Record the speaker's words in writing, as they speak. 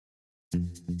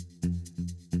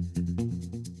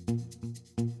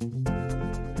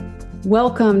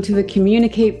Welcome to the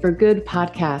Communicate for Good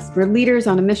podcast, where leaders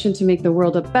on a mission to make the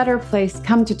world a better place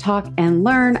come to talk and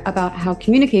learn about how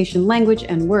communication, language,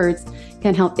 and words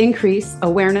can help increase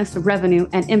awareness, revenue,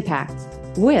 and impact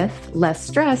with less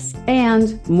stress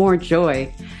and more joy.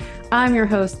 I'm your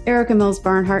host, Erica Mills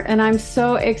Barnhart, and I'm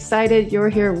so excited you're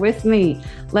here with me.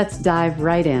 Let's dive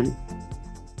right in.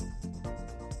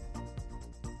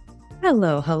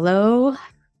 Hello.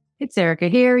 It's Erica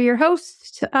here, your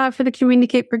host for the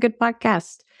Communicate for Good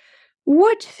podcast.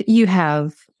 What you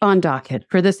have on docket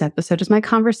for this episode is my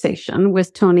conversation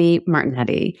with Tony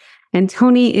Martignetti. And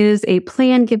Tony is a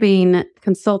plan giving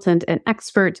consultant and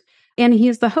expert, and he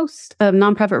is the host of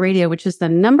Nonprofit Radio, which is the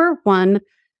 #1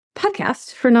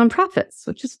 podcast for nonprofits,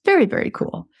 which is very, very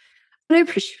cool. What I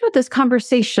appreciate about this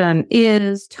conversation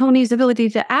is Tony's ability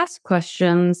to ask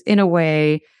questions in a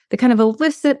way that kind of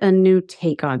elicit a new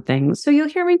take on things. So you'll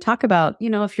hear me talk about,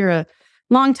 if you're a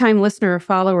longtime listener or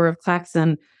follower of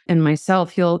Claxon and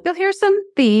myself, you'll hear some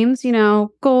themes,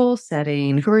 goal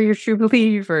setting, who are your true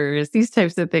believers, these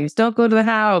types of things. Don't go to the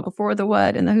how before the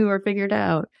what and the who are figured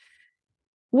out.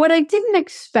 What I didn't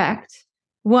expect,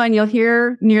 one, you'll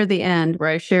hear near the end where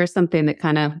I share something that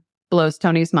kind of blows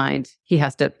Tony's mind. He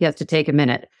has to take a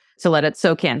minute to let it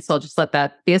soak in. So I'll just let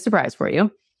that be a surprise for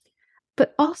you.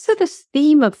 But also this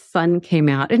theme of fun came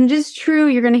out. And it is true,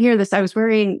 you're going to hear this.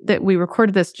 We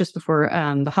recorded this just before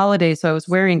the holidays, so I was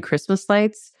wearing Christmas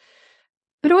lights.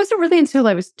 But it wasn't really until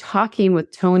I was talking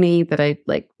with Tony that I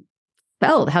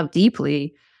felt how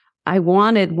deeply I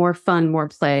wanted more fun, more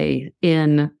play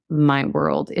in my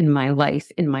world, in my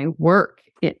life, in my work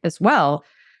as well.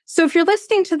 So if you're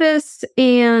listening to this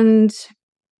and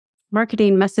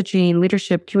marketing, messaging,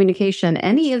 leadership, communication,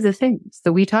 any of the things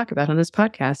that we talk about on this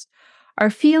podcast are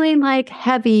feeling like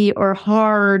heavy or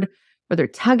hard, or they're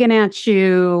tugging at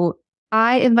you,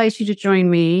 I invite you to join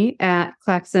me at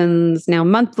Claxon's now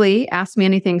monthly Ask Me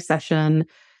Anything session.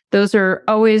 Those are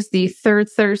always the third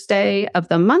Thursday of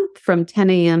the month from 10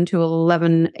 a.m. to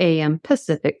 11 a.m.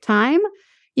 Pacific time.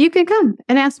 You can come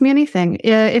and ask me anything.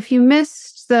 If you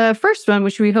missed the first one,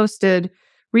 which we hosted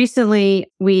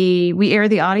recently, we air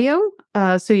the audio,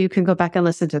 so you can go back and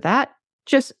listen to that.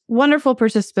 Just wonderful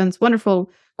participants,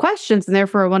 wonderful questions, and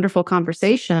therefore a wonderful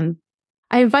conversation.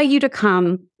 I invite you to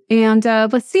come and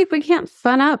let's see if we can't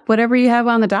fun up whatever you have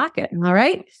on the docket. All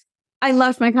right. I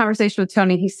loved my conversation with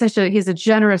Tony. He's a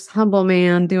generous, humble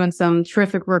man doing some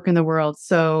terrific work in the world.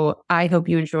 So I hope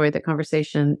you enjoyed the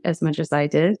conversation as much as I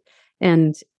did.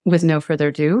 And with no further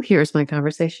ado, here's my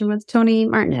conversation with Tony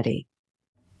Martignetti.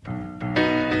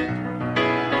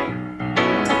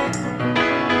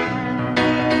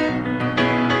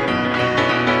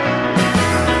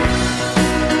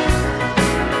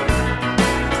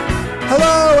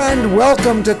 Hello and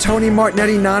welcome to Tony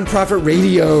Martignetti Nonprofit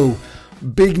Radio.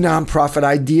 Big nonprofit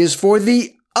ideas for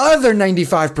the other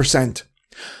 95%.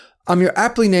 I'm your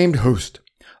aptly named host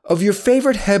of your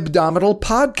favorite hebdomadal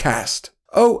podcast.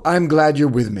 Oh, I'm glad you're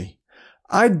with me.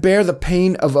 I'd bear the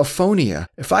pain of aphonia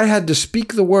if I had to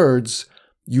speak the words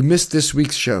you missed this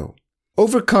week's show.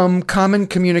 Overcome common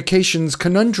communications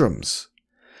conundrums.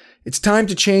 It's time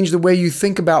to change the way you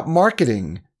think about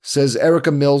marketing, says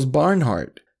Erica Mills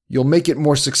Barnhart. You'll make it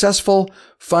more successful,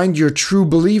 find your true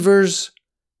believers,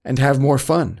 and have more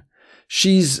fun.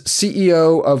 She's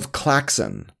CEO of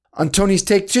Claxon. On Tony's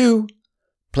Take 2,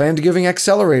 Planned Giving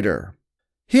Accelerator.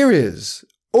 Here is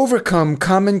Overcome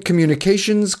Common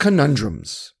Communications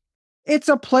Conundrums. It's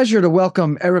a pleasure to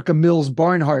welcome Erica Mills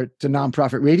Barnhart to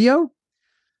Nonprofit Radio.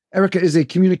 Erica is a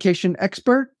communication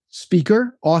expert,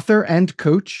 speaker, author, and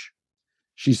coach.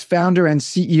 She's founder and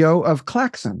CEO of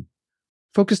Claxon,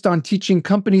 focused on teaching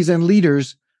companies and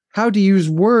leaders how to use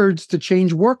words to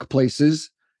change workplaces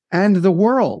and the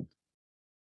world.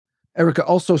 Erica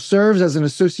also serves as an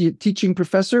associate teaching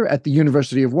professor at the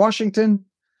University of Washington.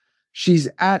 She's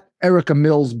at Erica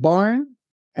Mills Barn,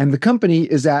 and the company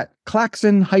is at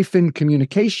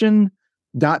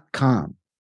claxon-communication.com.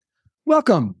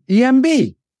 Welcome,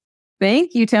 EMB.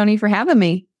 Thank you, Tony, for having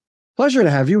me. Pleasure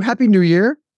to have you. Happy New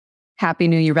Year. Happy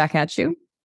New Year back at you.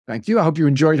 Thank you. I hope you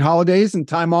enjoyed holidays and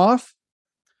time off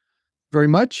very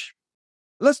much.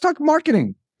 Let's talk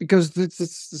marketing, because this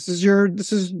is your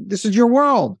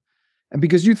world. And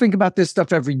because you think about this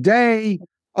stuff every day,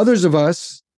 others of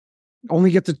us only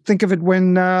get to think of it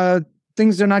when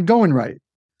things are not going right.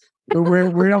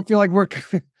 We don't feel like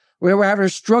we're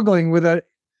struggling with a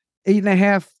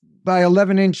 8.5 by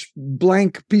 11-inch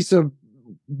blank piece of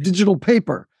digital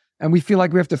paper, and we feel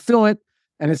like we have to fill it,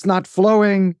 and it's not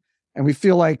flowing, and we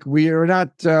feel like we're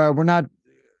not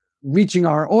reaching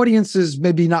our audiences,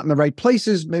 maybe not in the right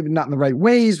places, maybe not in the right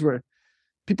ways, where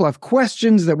people have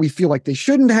questions that we feel like they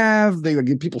shouldn't have,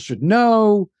 people should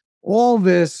know. All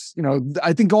this,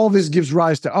 I think all this gives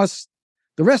rise to us,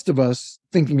 the rest of us,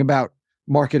 thinking about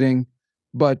marketing,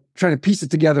 but trying to piece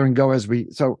it together and go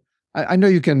so I know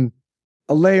you can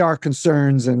allay our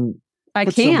concerns and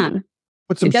put some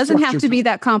it doesn't have to be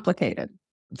that complicated.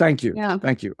 Thank you. Yeah.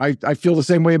 Thank you. I feel the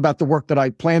same way about the work that I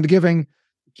planned giving.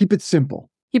 Keep it simple.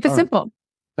 Keep it simple. Right.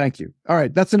 Thank you. All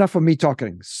right. That's enough of me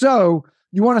talking. So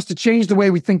you want us to change the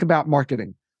way we think about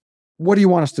marketing. What do you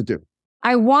want us to do?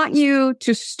 I want you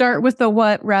to start with the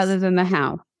what rather than the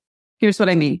how. Here's what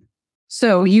I mean.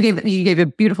 So you gave a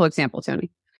beautiful example,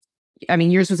 Tony. I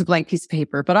mean, yours was a blank piece of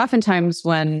paper, but oftentimes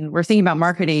when we're thinking about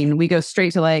marketing, we go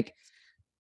straight to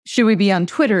should we be on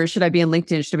Twitter? Should I be on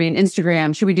LinkedIn? Should I be on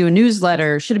Instagram? Should we do a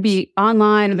newsletter? Should it be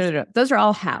online? Those are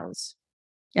all hows.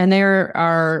 And there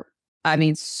are,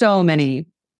 so many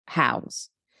hows.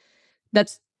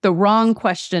 That's the wrong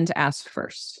question to ask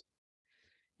first.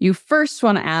 You first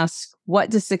want to ask,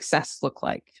 what does success look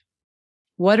like?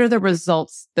 What are the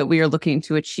results that we are looking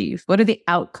to achieve? What are the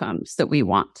outcomes that we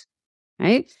want?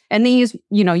 Right? And these,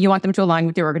 you want them to align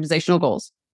with your organizational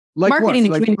goals. Like marketing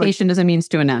and communication is a means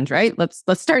to an end, right? Let's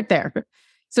start there.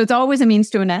 So it's always a means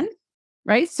to an end,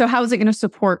 right? So how is it going to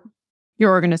support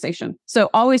your organization? So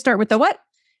always start with the what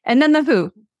and then the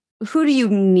who. Who do you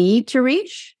need to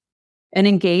reach and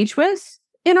engage with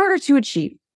in order to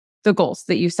achieve the goals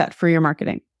that you set for your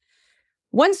marketing?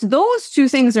 Once those two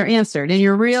things are answered and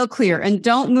you're real clear and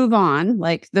don't move on,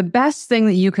 the best thing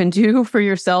that you can do for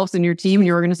yourselves and your team and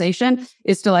your organization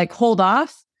is to hold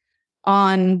off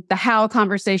on the how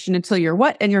conversation until your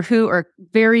what and your who are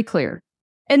very clear.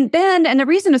 And the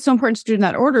reason it's so important to do in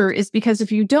that order is because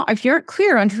if you aren't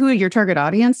clear on who your target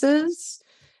audience is,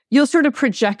 you'll sort of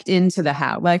project into the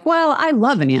how. I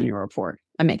love an annual report.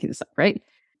 I'm making this up, right?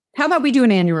 How about we do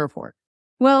an annual report?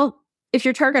 Well, if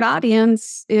your target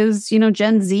audience is,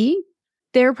 Gen Z,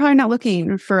 they're probably not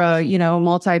looking for a,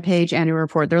 multi-page annual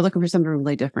report. They're looking for something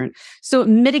really different. So it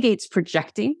mitigates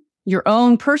projecting your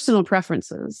own personal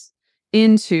preferences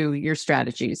into your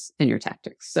strategies and your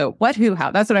tactics. So what, who,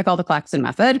 how, that's what I call the Claxon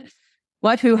method.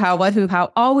 What, who,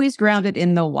 how, always grounded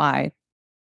in the why.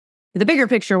 The bigger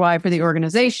picture why for the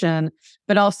organization,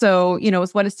 but also,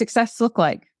 with what does success look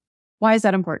like? Why is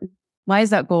that important? Why is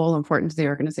that goal important to the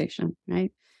organization,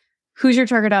 right? Who's your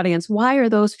target audience? Why are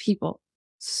those people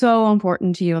so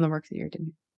important to you in the work that you're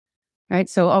doing? Right?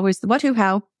 So always the what, who,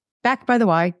 how, backed by the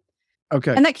why.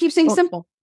 Okay. And that keeps things simple.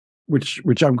 Which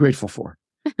I'm grateful for.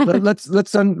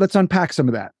 Let's unpack some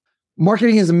of that.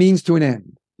 Marketing is a means to an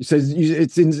end. You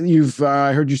said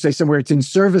I heard you say somewhere it's in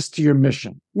service to your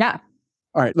mission. Yeah.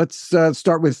 All right. Let's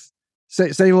start with say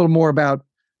a little more about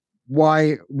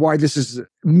why this is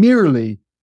merely,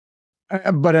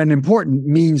 but an important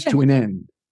means to an end.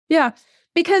 Yeah.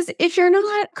 Because if you're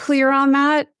not clear on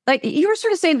that, you were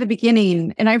sort of saying at the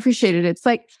beginning, and I appreciated it,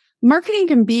 it's marketing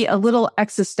can be a little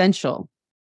existential,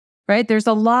 right? There's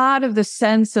a lot of the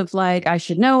sense of I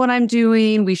should know what I'm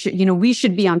doing. We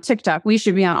should be on TikTok. We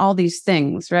should be on all these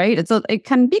things, right? It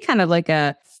can be kind of like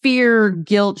a fear,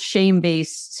 guilt,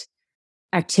 shame-based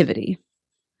activity,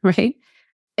 right?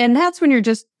 And that's when you're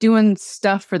just doing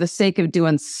stuff for the sake of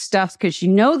doing stuff because you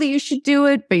know that you should do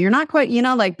it, but you're not quite,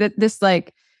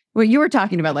 what you were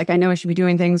talking about, I know I should be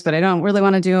doing things, but I don't really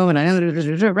want to do them. And I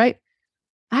know, right?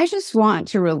 I just want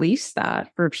to release that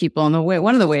for people in the way.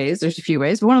 One of the ways, there's a few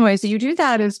ways, but one of the ways that you do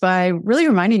that is by really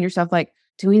reminding yourself,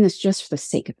 doing this just for the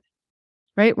sake of it,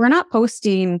 right? We're not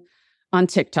posting on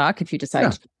TikTok, if you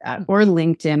decide to do that, or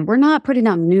LinkedIn. We're not putting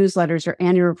out newsletters or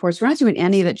annual reports. We're not doing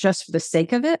any of it just for the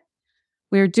sake of it.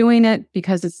 We're doing it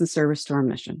because it's in service to our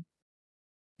mission.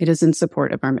 It is in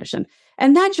support of our mission.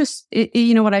 And that just,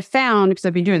 what I found, because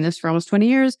I've been doing this for almost 20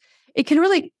 years, it can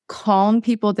really calm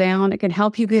people down. It can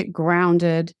help you get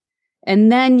grounded. And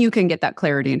then you can get that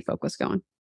clarity and focus going.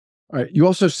 All right. You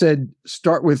also said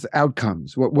start with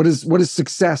outcomes. What does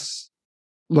success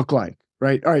look like?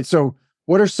 Right. All right. So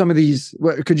what are some of these?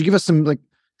 Could you give us some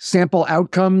sample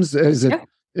outcomes? Is it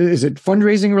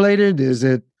fundraising related? Is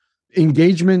it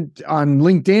engagement on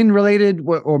LinkedIn related,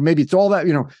 or maybe it's all that,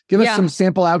 give us some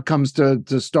sample outcomes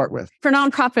to start with. For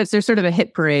nonprofits, there's sort of a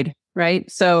hit parade, right?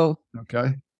 So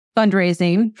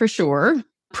fundraising for sure.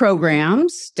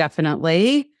 Programs,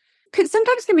 definitely.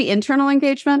 Sometimes can be internal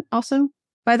engagement also,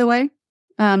 by the way,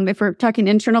 if we're talking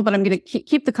internal, but I'm going to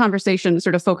keep the conversation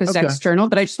sort of focused external,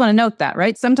 but I just want to note that,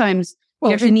 right? Sometimes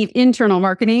you actually need internal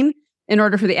marketing in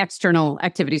order for the external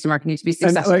activities of marketing to be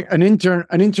successful. And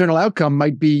an internal outcome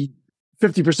might be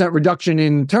 50% reduction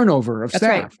in turnover of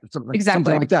staff. Right. Exactly.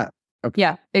 Something like that. Okay.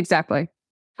 Yeah, exactly.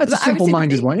 That's a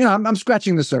simple-minded one. I'm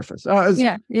scratching the surface.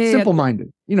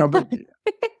 Simple-minded, but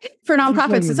for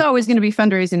nonprofits, it's always going to be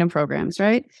fundraising and programs,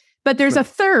 right? But there's a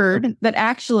third that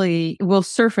actually will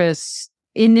surface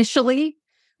initially,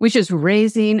 which is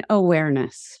raising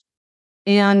awareness.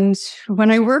 And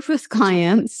when I work with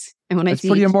clients and when That's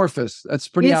pretty amorphous. That's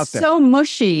pretty out there. It's so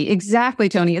mushy. Exactly,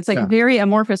 Tony. It's like very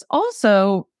amorphous.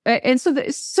 Also, and so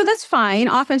that's fine.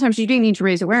 Oftentimes you do need to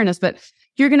raise awareness, but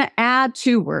you're going to add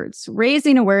 2 words,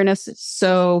 raising awareness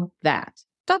so that ...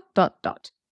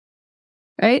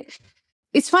 Right?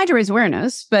 It's fine to raise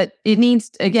awareness, but it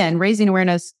needs, again, raising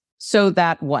awareness so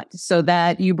that what? So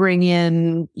that you bring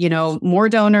in, more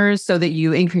donors, so that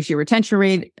you increase your retention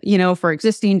rate, for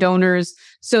existing donors,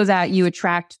 so that you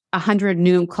attract 100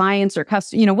 new clients or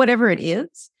customers, whatever it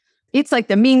is. It's like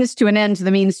the means to an end to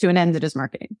the means to an end that is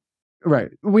marketing.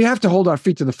 Right. We have to hold our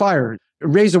feet to the fire,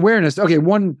 raise awareness. Okay,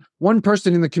 one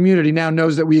person in the community now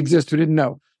knows that we exist who didn't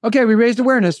know. Okay, we raised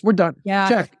awareness. We're done. Yeah.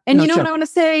 Check. And what I want to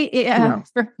say? You can't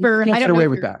get away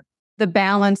with that. The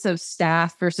balance of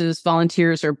staff versus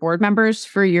volunteers or board members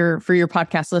for your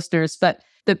podcast listeners, but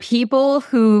the people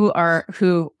who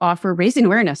offer raising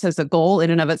awareness as a goal in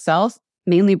and of itself,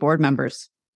 mainly board members.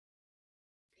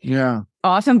 Yeah.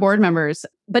 Often board members.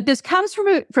 But this comes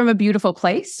from a beautiful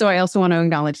place. So I also want to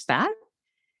acknowledge that.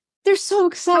 They're so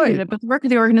excited about the work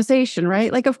of the organization,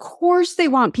 right? Like, of course, they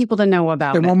want people to know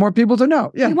about it. They want more people to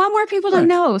know. Yeah. They want more people to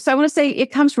know. So I want to say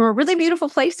it comes from a really beautiful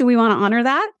place, and we want to honor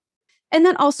that. And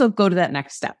then also go to that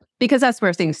next step, because that's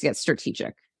where things get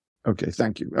strategic. Okay,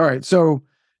 thank you. All right. So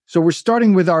we're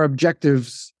starting with our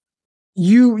objectives.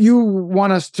 You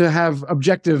want us to have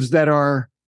objectives that are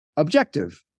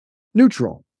objective,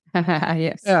 neutral.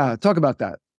 Yes. Yeah. Talk about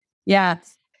that. Yeah.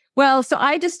 Well, so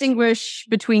I distinguish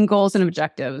between goals and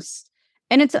objectives.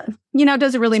 And it's,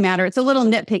 does it really matter? It's a little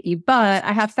nitpicky, but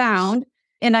I have found,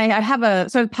 and I have a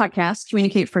podcast,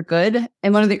 Communicate for Good.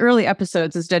 And one of the early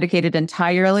episodes is dedicated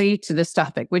entirely to this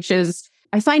topic, which is,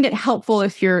 I find it helpful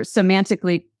if you're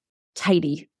semantically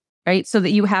tidy, right? So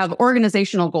that you have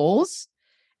organizational goals,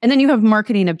 and then you have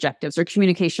marketing objectives or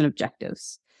communication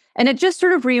objectives. And it just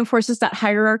sort of reinforces that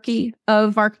hierarchy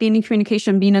of marketing and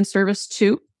communication being in service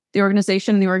to the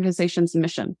organization and the organization's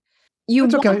mission.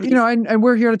 That's okay. And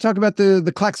we're here to talk about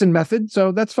the Claxon method,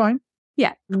 so that's fine.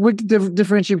 Yeah. We can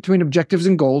differentiate between objectives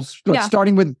and goals. Look,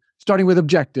 starting with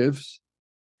objectives.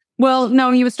 Well,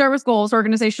 no, you would start with goals,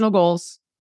 organizational goals.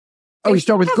 Oh, you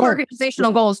start with goals.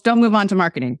 Organizational goals. Don't move on to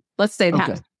marketing. Let's say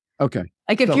that. Okay.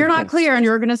 Like if you're not clear on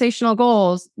your organizational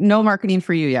goals, no marketing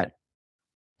for you yet.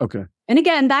 Okay. And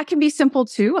again, that can be simple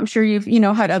too. I'm sure you've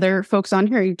had other folks on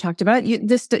here. You talked about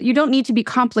it. You don't need to be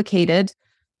complicated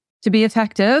to be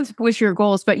effective with your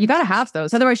goals, but you got to have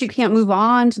those. Otherwise, you can't move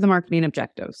on to the marketing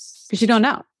objectives because you don't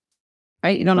know,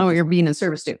 right? You don't know what you're being in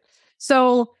service to.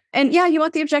 So, and you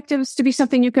want the objectives to be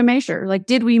something you can measure. Like,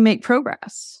 did we make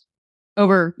progress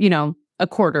over, a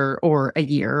quarter or a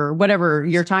year or whatever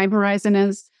your time horizon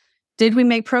is? Did we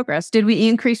make progress? Did we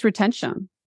increase retention?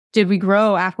 Did we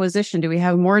grow acquisition? Do we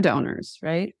have more donors,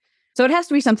 right? So it has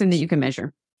to be something that you can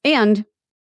measure. And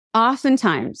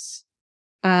oftentimes,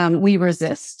 we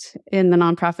resist in the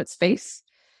nonprofit space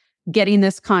getting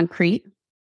this concrete,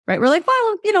 right? We're like,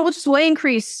 well, we'll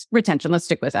increase retention. Let's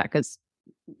stick with that because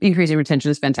increasing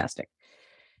retention is fantastic.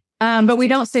 But we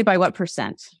don't say by what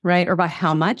percent, right? Or by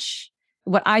how much.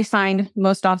 What I find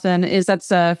most often is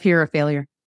that's a fear of failure.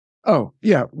 Oh,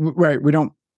 yeah, right. We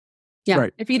don't. Yeah.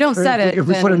 Right. If you don't set it, if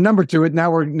we put a number to it,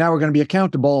 now we're going to be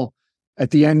accountable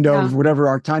at the end of whatever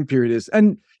our time period is.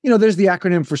 And there's the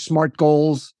acronym for SMART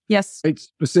goals. Yes. Right?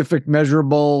 Specific,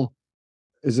 measurable.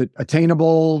 Is it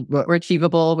attainable? Or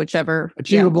achievable, whichever.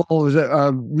 Achievable. Yeah. Is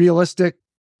it realistic?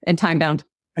 And time bound.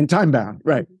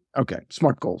 Right. Okay.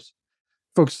 SMART goals.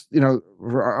 Folks,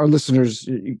 for our listeners,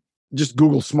 just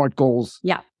Google SMART goals.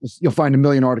 Yeah. You'll find a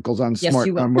million articles on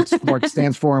SMART, on what SMART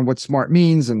stands for and what SMART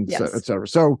means, and et cetera.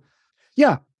 So,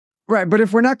 yeah, right. But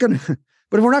if we're not going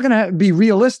to be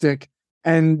realistic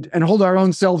and hold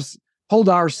ourselves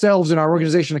and our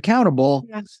organization accountable,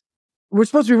 we're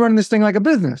supposed to be running this thing like a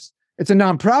business. It's a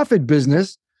nonprofit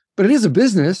business, but it is a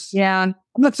business. Yeah. I'm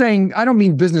not saying, I don't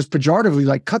mean business pejoratively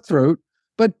like cutthroat,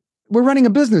 but we're running a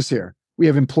business here. We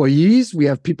have employees. We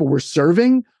have people we're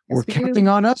serving. We're counting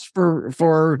on us for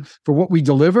what we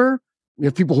deliver. We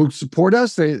have people who support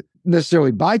us. They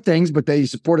necessarily buy things, but they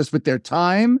support us with their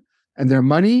time and their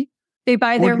money. They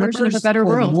buy their version of a better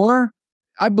world. More.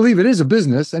 I believe it is a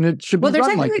business, and it should be run like one.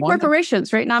 Well, they're technically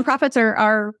corporations, right? Nonprofits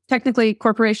are technically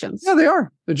corporations. Yeah, they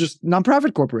are. They're just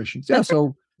nonprofit corporations. Yeah,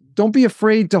 so don't be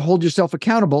afraid to hold yourself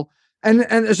accountable. And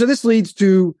so this leads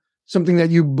to something that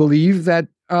you believe, that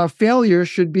failure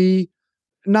should be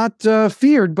not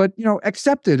feared, but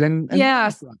accepted and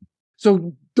Yes.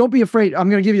 So don't be afraid. I'm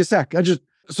going to give you a sec.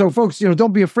 So folks,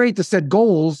 don't be afraid to set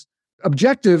goals,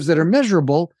 objectives that are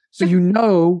measurable, so you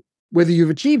know whether you've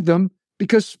achieved them.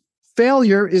 Because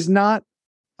failure is not.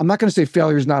 I'm not going to say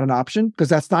failure is not an option, because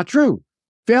that's not true.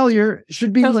 Failure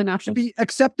should be Totally an option. be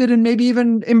accepted and maybe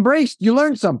even embraced. You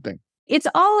learned something. It's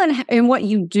all in what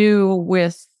you do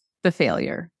with the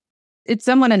failure. It's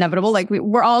somewhat inevitable. Like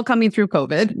we're all coming through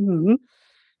COVID,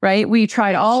 right? We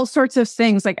tried all sorts of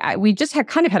things. Like we just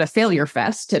kind of had a failure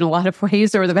fest in a lot of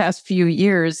ways over the past few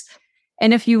years.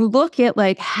 And if you look at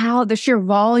like how the sheer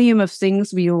volume of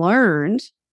things we learned,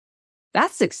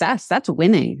 that's success. That's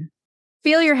winning.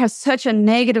 Failure has such a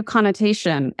negative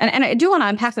connotation. And I do want to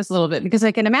unpack this a little bit, because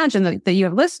I can imagine that you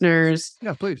have listeners.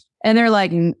 Yeah, please. And they're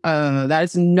like, that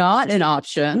is not an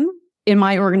option in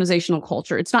my organizational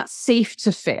culture. It's not safe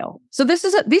to fail. So this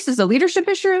is a leadership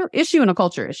issue and a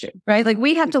culture issue, right? Like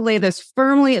we have to lay this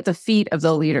firmly at the feet of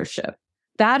the leadership.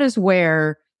 That is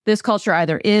where this culture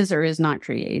either is or is not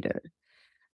created.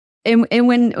 And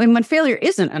when failure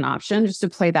isn't an option, just to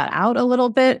play that out a little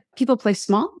bit, people play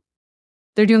small.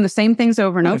 They're doing the same things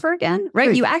over and over again, right?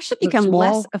 Safe. You actually become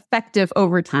less effective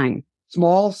over time.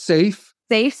 Small, safe.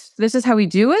 Safe. This is how we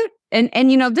do it. And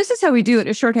this is how we do it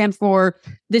is shorthand for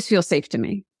this feels safe to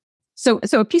me. So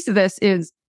a piece of this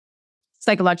is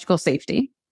psychological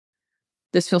safety.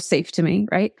 This feels safe to me,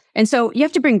 right? And so you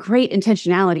have to bring great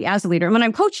intentionality as a leader. And when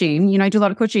I'm coaching, I do a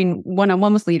lot of coaching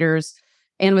one-on-one with leaders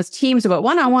and with teams, but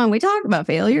one-on-one, we talk about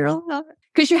failure a lot.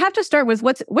 Because you have to start with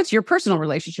what's your personal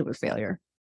relationship with failure?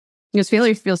 Does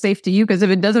failure feel safe to you? Because if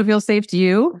it doesn't feel safe to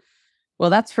you, well,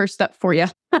 that's first step for you,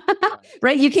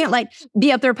 right? You can't like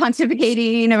be up there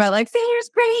pontificating about like, failure's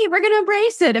great, we're going to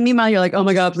embrace it. And meanwhile, you're like, oh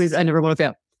my God, please, I never want to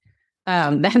fail.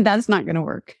 That's not going to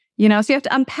work. So you have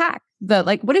to unpack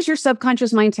what is your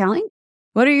subconscious mind telling?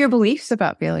 What are your beliefs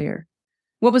about failure?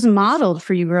 What was modeled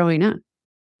for you growing up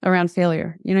around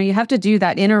failure? You have to do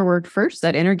that inner work first,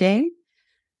 that inner game.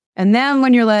 And then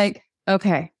when you're like,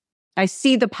 okay, I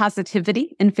see the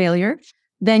positivity in failure,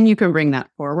 then you can bring that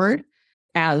forward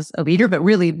as a leader. But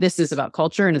really, this is about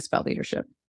culture and it's about leadership.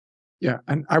 Yeah.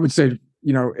 And I would say,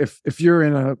 if you're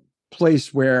in a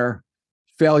place where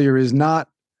failure is not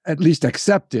at least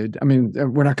accepted, I mean,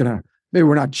 maybe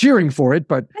we're not cheering for it,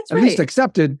 but That's at right. least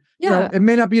accepted, it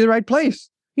may not be the right place.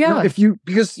 Yeah.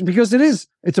 Because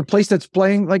it's a place that's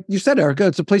playing, like you said, Erica,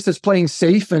 it's a place that's playing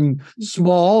safe and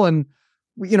small. And,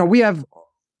 we have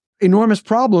enormous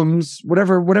problems,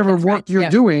 whatever That's work right. you're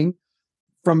doing,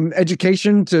 from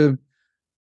education to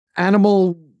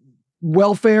animal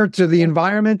welfare to the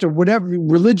environment or whatever,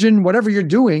 religion, whatever you're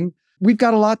doing, we've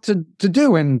got a lot to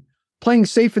do. And playing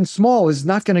safe and small is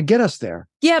not going to get us there.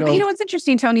 Yeah, but what's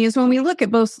interesting, Tony, is when we look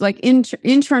at both like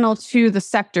internal to the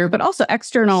sector, but also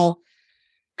external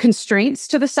constraints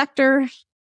to the sector,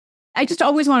 I just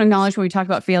always want to acknowledge when we talk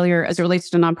about failure as it relates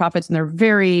to nonprofits and their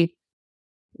very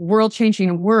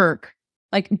world-changing work,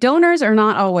 like donors are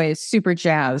not always super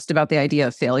jazzed about the idea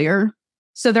of failure.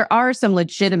 So there are some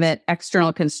legitimate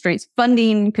external constraints,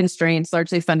 funding constraints,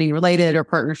 largely funding related or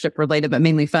partnership related, but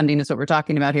mainly funding is what we're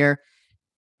talking about here,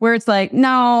 where it's like,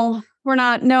 no,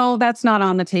 that's not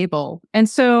on the table. And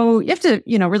so you have to,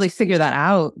 really figure that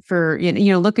out for,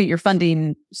 look at your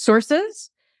funding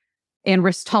sources and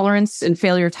risk tolerance and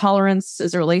failure tolerance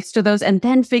as it relates to those, and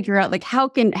then figure out like, how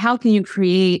can you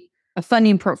create a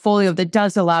funding portfolio that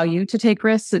does allow you to take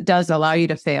risks, that does allow you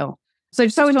to fail. So I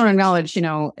just always want to acknowledge,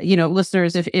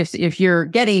 listeners, if you're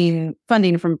getting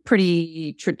funding from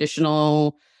pretty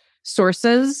traditional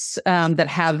sources that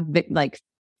have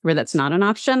where that's not an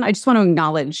option, I just want to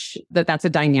acknowledge that that's a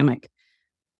dynamic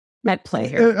at play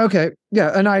here. Okay,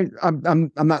 yeah, and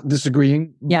I'm not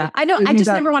disagreeing. Yeah, I just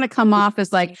never want to come off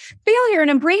as like failure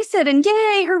and embrace it and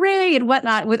yay, hooray, and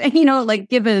whatnot. With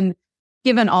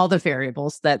given all the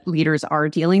variables that leaders are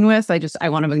dealing with, I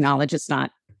want to acknowledge it's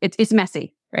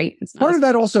messy, right? It's not part of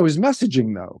that also is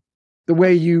messaging, though. The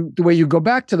way you go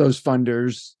back to those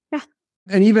funders,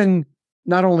 and even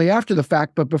not only after the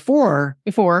fact, but before,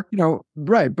 before.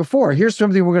 Here's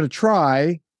something we're going to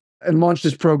try and launch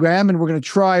this program, and we're going to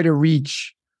try to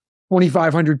reach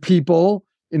 2,500 people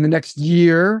in the next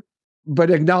year, but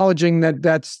acknowledging that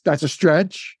that's a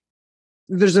stretch.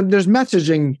 There's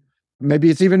messaging.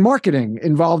 Maybe it's even marketing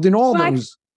involved in all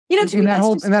those. In the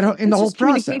whole process,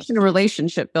 communication and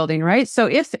relationship building, right? So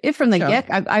if from the get,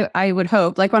 I would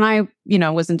hope, like when I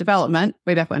was in development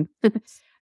way back when,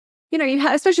 you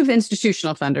have, especially with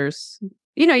institutional funders,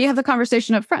 you have the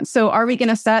conversation up front. So are we going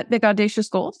to set big audacious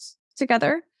goals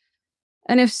together?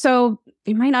 And if so,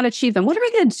 we might not achieve them. What are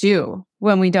we going to do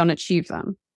when we don't achieve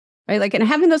them? Right? Like, and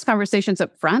having those conversations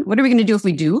up front, what are we going to do if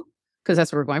we do? Because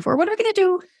that's what we're going for. What are we going to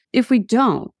do if we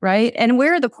don't? Right? And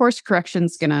where are the course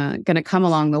corrections going to come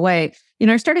along the way?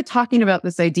 I started talking about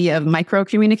this idea of micro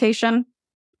communication,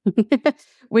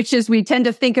 which is we tend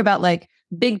to think about like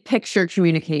big picture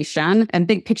communication and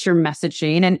big picture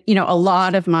messaging. And, a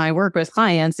lot of my work with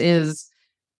clients is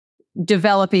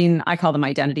developing, I call them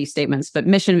identity statements, but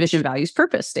mission, vision, values,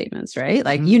 purpose statements, right?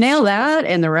 Like you nail that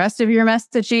and the rest of your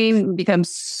messaging becomes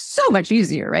so much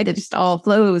easier, right? It just all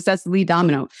flows. That's the lead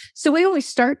domino. So we always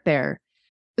start there.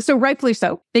 So rightfully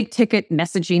so, big ticket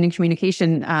messaging and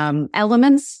communication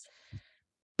elements.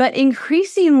 But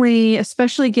increasingly,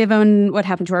 especially given what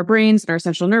happened to our brains and our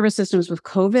central nervous systems with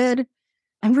COVID,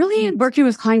 I'm really working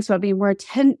with clients about being more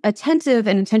attentive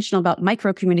and intentional about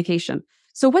micro communication.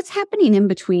 So what's happening in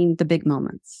between the big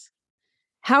moments?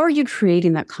 How are you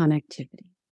creating that connectivity,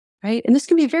 right? And this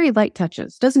can be very light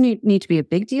touches. Doesn't need to be a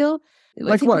big deal.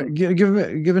 Like what? Give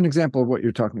an example of what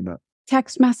you're talking about.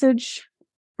 Text message,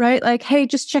 right? Like, hey,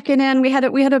 just checking in. We had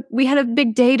a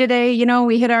big day today.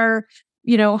 We hit our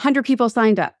 100 people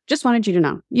signed up. Just wanted you to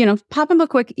know. Pop them a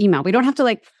quick email. We don't have to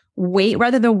like wait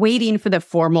rather than waiting for the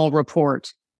formal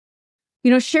report.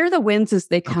 Share the wins as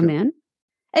they come in.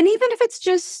 And even if it's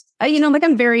just, like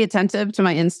I'm very attentive to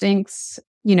my instincts,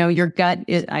 your gut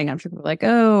is, I know people are like,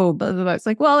 oh, blah, blah, blah. It's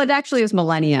like, well, it actually is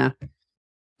millennia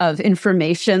of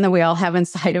information that we all have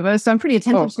inside of us. So I'm pretty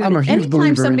attentive to it.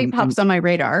 Anytime somebody pops on my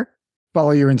radar.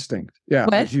 Follow your instinct. Yeah.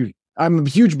 I'm a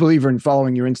huge believer in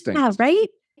following your instinct. Yeah, right?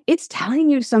 It's telling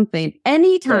you something.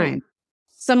 Anytime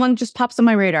someone just pops on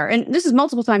my radar, and this is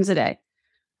multiple times a day,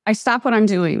 I stop what I'm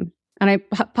doing. And I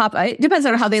pop, it depends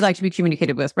on how they like to be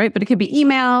communicated with, right? But it could be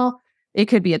email, it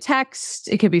could be a text,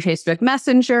 it could be Facebook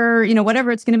Messenger, whatever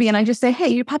it's going to be. And I just say, hey,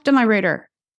 you popped on my radar.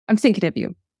 I'm thinking of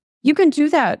you. You can do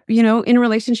that, in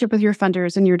relationship with your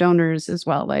funders and your donors as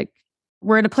well. Like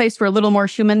we're at a place where a little more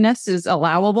humanness is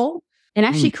allowable and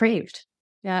actually craved.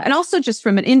 Yeah. And also just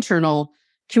from an internal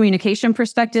communication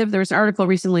perspective, there was an article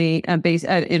recently based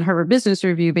in Harvard Business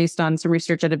Review based on some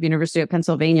research at the University of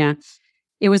Pennsylvania.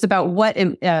 It was about what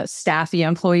staff,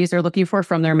 employees are looking for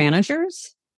from their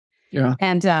managers. Yeah.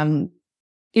 And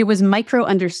it was micro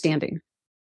understanding.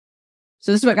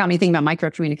 So this is what got me thinking about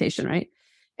micro communication, right?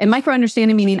 And micro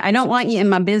understanding meaning I don't want you in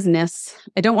my business.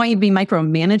 I don't want you to be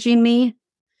micromanaging me.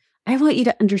 I want you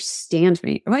to understand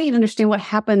me. I want you to understand what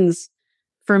happens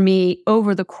for me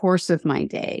over the course of my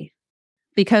day.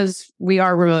 Because we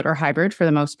are remote or hybrid for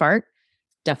the most part,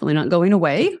 definitely not going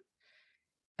away.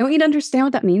 I want you to understand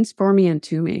what that means for me and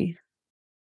to me.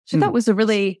 So that was a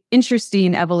really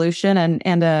interesting evolution and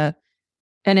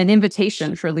an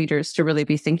invitation for leaders to really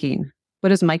be thinking, what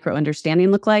does micro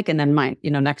understanding look like? And then my,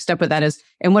 next step with that is,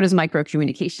 and what does micro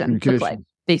communication look like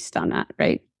based on that,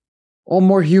 right? All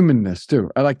more humanness too.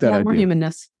 I like that idea. More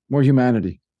humanness. More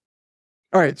humanity.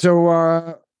 All right.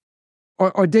 So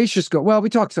audacious goal. Well, we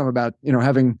talked some about,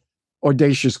 having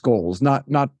audacious goals, not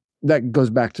that goes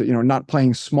back to, not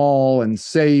playing small and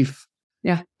safe.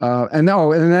 Yeah. And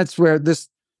that's where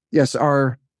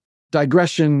our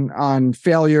digression on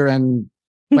failure and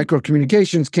micro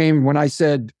communications came when I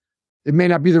said it may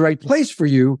not be the right place for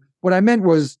you. What I meant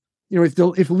was,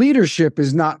 if leadership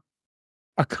is not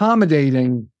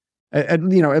accommodating, at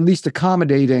least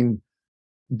accommodating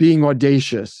being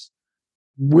audacious,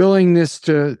 willingness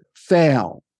to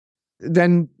fail,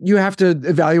 then you have to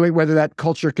evaluate whether that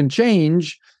culture can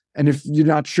change. And if you're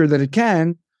not sure that it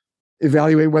can,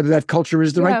 evaluate whether that culture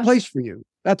is the right place for you.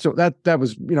 That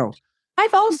was.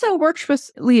 I've also worked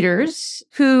with leaders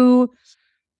who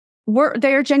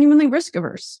they are genuinely risk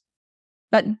averse.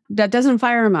 That doesn't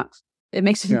fire them up. It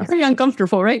makes them very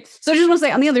uncomfortable, right? So I just want to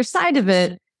say on the other side of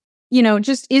it,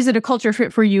 just is it a culture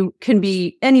fit for you can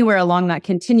be anywhere along that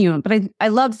continuum. But I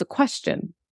love the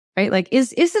question, right? Like,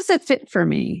 is this a fit for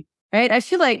me? Right. I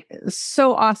feel like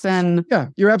so often. Yeah,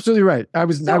 you're absolutely right.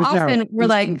 Often we're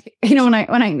like, when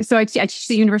I teach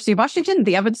the University of Washington,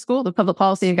 the Evans School of Public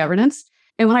Policy and Governance.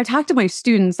 And when I talk to my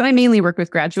students, and I mainly work with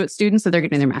graduate students, so they're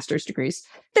getting their master's degrees,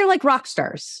 they're like rock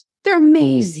stars. They're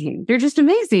amazing. They're just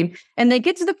amazing. And they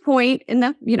get to the point in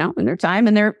their time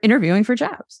and they're interviewing for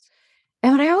jobs.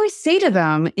 And what I always say to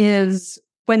them is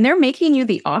when they're making you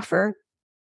the offer,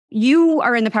 you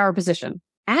are in the power position.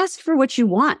 Ask for what you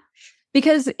want.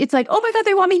 Because it's like, oh my God,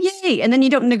 they want me, yay. And then you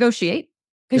don't negotiate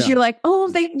because you're like, oh,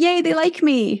 they like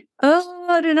me.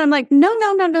 Oh, and I'm like, no.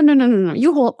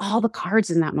 You hold all the cards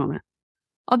in that moment.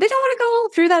 Oh, they don't want to go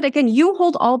through that again. You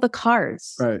hold all the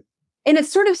cards. Right. And it's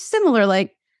sort of similar,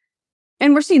 like,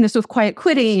 and we're seeing this with quiet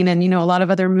quitting and, a lot of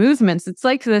other movements. It's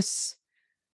like this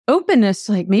openness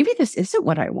to like, maybe this isn't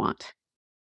what I want.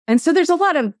 And so there's a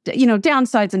lot of,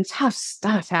 downsides and tough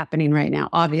stuff happening right now,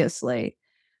 obviously.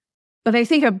 But I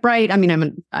think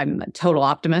I'm a total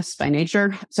optimist by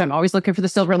nature. So I'm always looking for the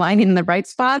silver lining in the bright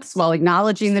spots while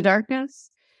acknowledging the darkness.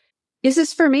 Is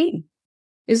this for me?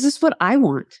 Is this what I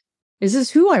want? Is this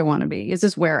who I want to be? Is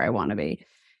this where I want to be?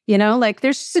 Like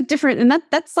there's just a different, and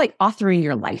that's like authoring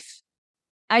your life.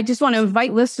 I just want to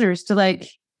invite listeners to like,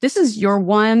 this is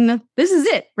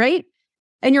it, right?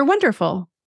 And you're wonderful.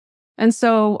 And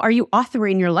so are you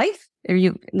authoring your life? Are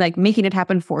you like making it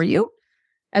happen for you?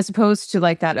 As opposed to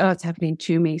like that, oh, it's happening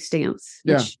to me stance,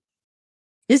 which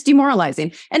is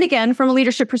demoralizing. And again, from a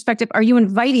leadership perspective, are you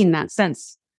inviting that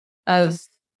sense of,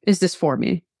 is this for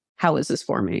me? How is this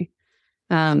for me?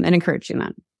 And encouraging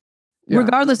that,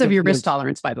 regardless of your risk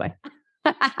tolerance, by the way.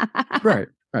 Right.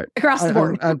 Across the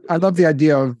board. I love the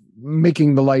idea of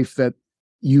making the life that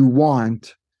you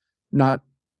want, not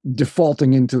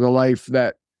defaulting into the life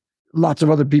that lots of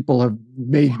other people have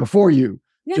made before you,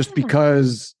 just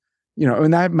because...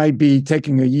 and that might be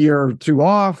taking a year or two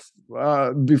off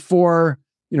before,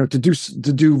 to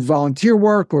do volunteer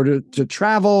work or to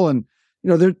travel. And,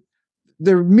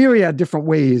 there are myriad different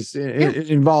ways. It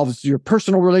involves your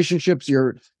personal relationships,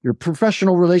 your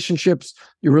professional relationships,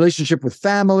 your relationship with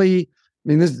family. I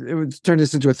mean, it would turn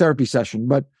this into a therapy session,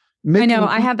 but I know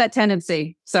I have that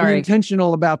tendency. Sorry. Be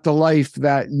intentional about the life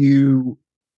that you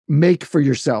make for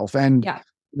yourself. And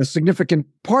a significant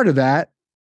part of that,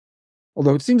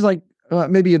 although it seems like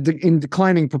maybe in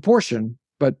declining proportion,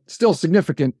 but still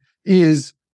significant,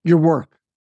 is your work,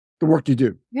 the work you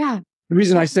do. Yeah. The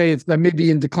reason I say it's that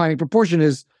maybe in declining proportion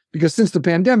is because since the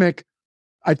pandemic,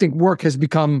 I think work has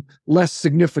become less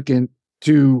significant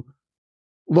to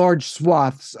large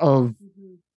swaths of,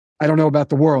 I don't know about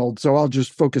the world, so I'll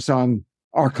just focus on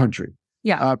our country.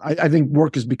 Yeah. I think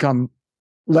work has become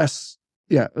less,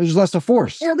 there's less a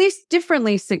force. Or at least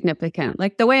differently significant.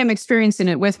 Like the way I'm experiencing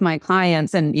it with my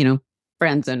clients and,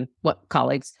 friends and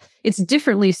colleagues, it's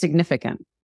differently significant,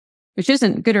 which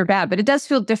isn't good or bad, but it does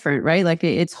feel different, right? Like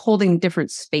it's holding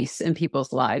different space in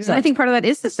people's lives. And I think part of that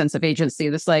is the sense of agency.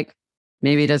 This like,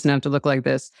 maybe it doesn't have to look like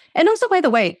this. And also, by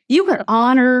the way, you could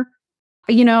honor,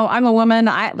 I'm a woman.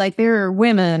 There are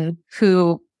women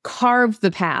who carved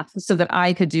the path so that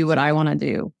I could do what I want to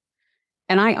do.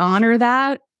 And I honor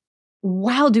that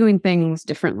while doing things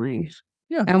differently.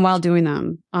 Yeah. And while doing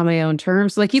them on my own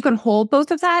terms. Like you can hold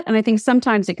both of that. And I think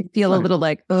sometimes it can feel a little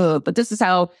like, but this is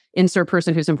how insert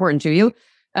person who's important to you,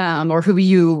 or who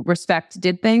you respect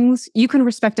did things. You can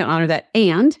respect and honor that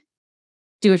and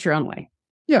do it your own way.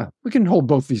 Yeah, we can hold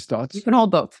both these thoughts. You can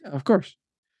hold both. Yeah, of course.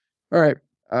 All right.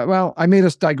 Well, I made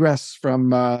us digress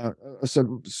from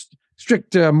some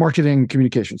strict marketing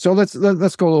communication. So let's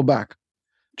go a little back.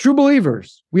 True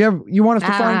believers. You want us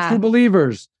to find true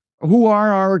believers. Who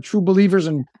are our true believers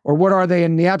or what are they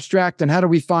in the abstract and how do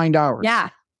we find ours? Yeah.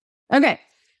 Okay.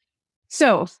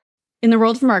 So in the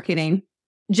world of marketing,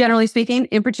 generally speaking,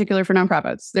 in particular for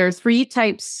nonprofits, there are 3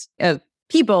 types of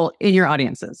people in your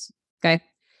audiences. Okay.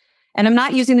 And I'm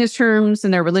not using these terms in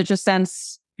their religious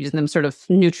sense, using them sort of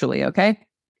neutrally. Okay.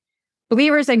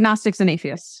 Believers, agnostics, and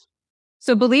atheists.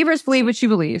 So believers believe what you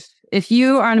believe. If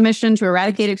you are on a mission to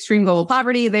eradicate extreme global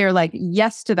poverty, they are like,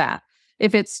 yes to that.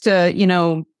 If it's to,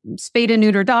 spay and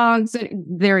neuter dogs,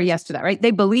 they're a yes to that, right?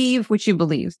 They believe what you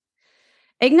believe.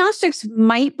 Agnostics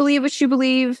might believe what you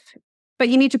believe, but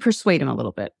you need to persuade them a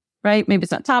little bit, right? Maybe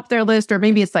it's not top their list, or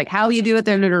maybe it's like how you do it,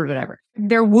 or whatever.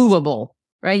 They're wooable,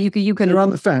 right? You can. They're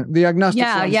on the fence. The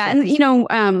agnostics. Yeah.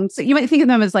 And so you might think of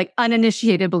them as like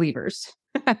uninitiated believers.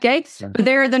 Okay. But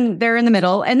they're in the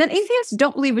middle. And then atheists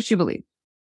don't believe what you believe.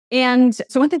 And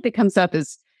so one thing that comes up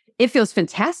is it feels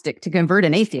fantastic to convert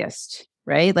an atheist,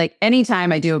 right? Like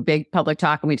anytime I do a big public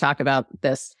talk and we talk about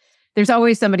this, there's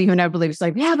always somebody who never believes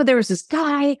like, yeah, but there was this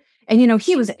guy and,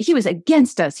 he was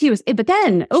against us. But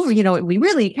then we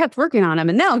really kept working on him.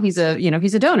 And now he's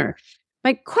a donor.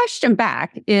 My question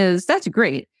back is that's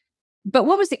great. But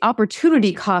what was the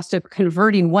opportunity cost of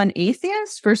converting one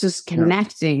atheist versus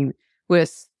connecting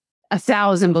with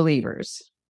 1,000 believers?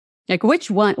 Like which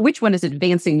one is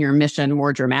advancing your mission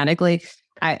more dramatically?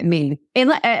 I mean,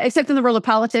 except in the world of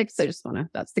politics, that's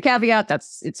the caveat.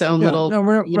 That's its own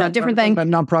different thing. About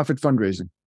nonprofit fundraising.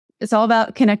 It's all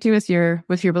about connecting with your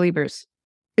believers.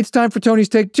 It's time for Tony's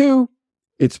Take 2.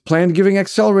 It's Planned Giving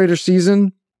Accelerator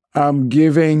season. I'm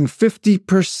giving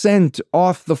 50%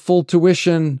 off the full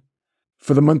tuition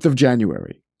for the month of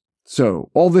January. So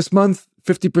all this month,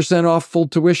 50% off full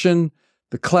tuition.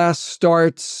 The class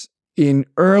starts in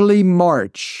early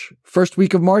March, first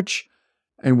week of March,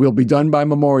 and we'll be done by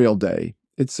Memorial Day.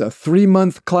 It's a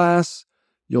 3-month class.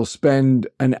 You'll spend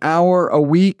an hour a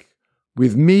week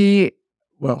with me.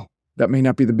 Well, that may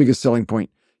not be the biggest selling point.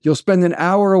 You'll spend an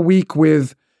hour a week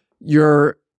with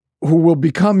who will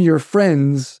become your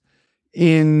friends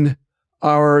in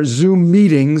our Zoom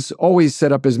meetings, always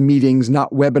set up as meetings,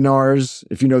 not webinars.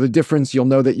 If you know the difference, you'll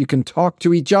know that you can talk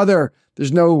to each other.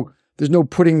 There's no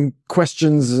putting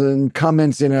questions and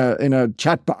comments in a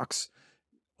chat box.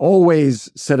 Always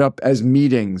set up as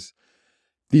meetings.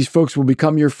 These folks will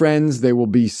become your friends. They will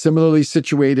be similarly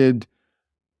situated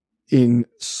in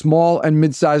small and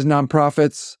mid-sized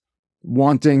nonprofits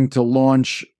wanting to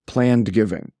launch planned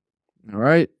giving. All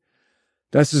right?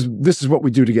 This is what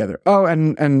we do together. Oh,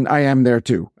 and I am there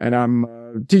too. And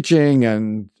I'm teaching,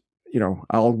 and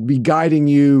I'll be guiding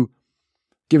you,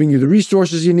 giving you the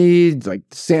resources you need, like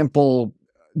sample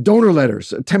donor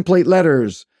letters, template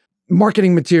letters,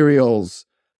 marketing materials,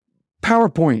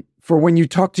 PowerPoint for when you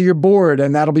talk to your board.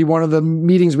 And that'll be one of the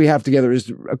meetings we have together,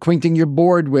 is acquainting your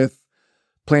board with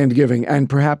planned giving and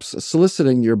perhaps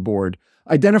soliciting your board,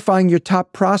 identifying your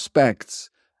top prospects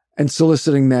and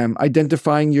soliciting them,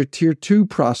 identifying your tier 2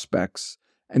 prospects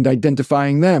and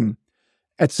identifying them,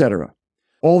 etc.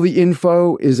 All the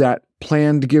info is at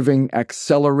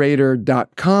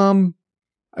plannedgivingaccelerator.com.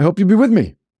 I hope you'll be with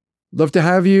me. Love to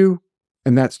have you.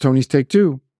 And that's Tony's Take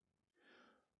 2.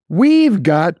 We've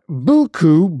got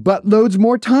buku buttloads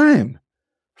more time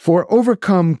for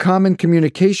Overcome Common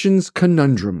Communications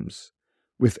Conundrums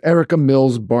with Erica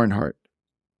Mills Barnhart.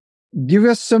 Give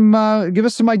us some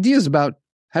ideas about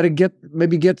how to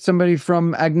get somebody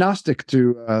from agnostic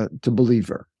to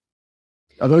believer.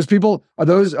 Are those people? Are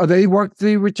they worth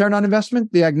the return on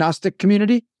investment? The agnostic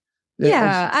community?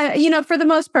 Yeah, for the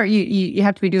most part, you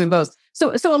have to be doing both.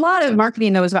 So a lot of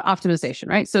marketing though is about optimization,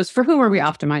 right? So it's for whom are we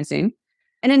optimizing?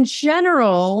 And in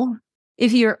general,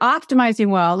 if you're optimizing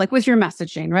well, like with your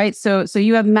messaging, right? So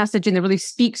you have messaging that really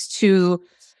speaks to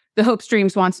the hopes,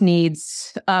 dreams, wants,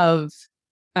 needs of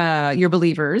your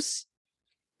believers.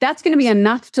 That's going to be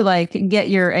enough to like get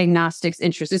your agnostics'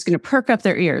 interest. It's going to perk up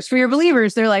their ears. For your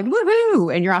believers, they're like,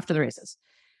 woohoo, and you're off to the races.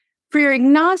 For your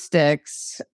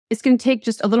agnostics, it's going to take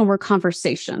just a little more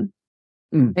conversation,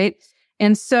 right?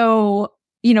 And so,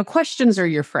 questions are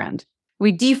your friend.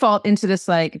 We default into this,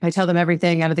 like, if I tell them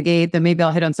everything out of the gate, then maybe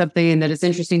I'll hit on something that is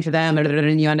interesting to them,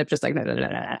 and you end up just like,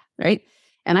 right?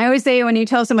 And I always say, when you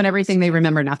tell someone everything, they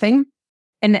remember nothing.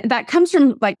 And that comes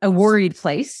from like a worried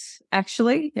place,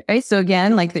 actually, right? So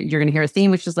again, like you're going to hear a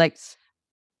theme, which is like,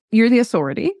 you're the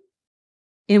authority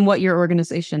in what your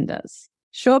organization does.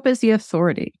 Show up as the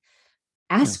authority.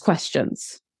 Ask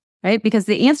questions, right? Because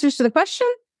the answers to the question,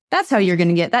 that's how you're going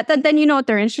to get that. Then you know what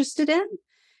they're interested in.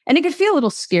 And it could feel a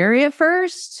little scary at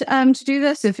first to do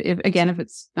this. If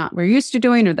it's not what you're used to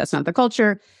doing, or that's not the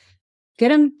culture, get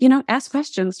them, ask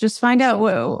questions. Just find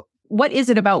out, what is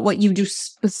it about what you do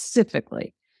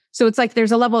specifically? So it's like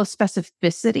there's a level of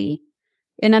specificity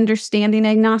in understanding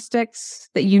agnostics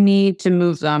that you need to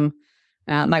move them.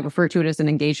 I might refer to it as an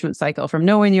engagement cycle, from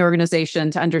knowing the organization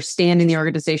to understanding the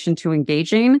organization to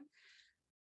engaging.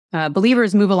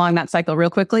 Believers move along that cycle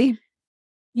real quickly.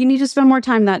 You need to spend more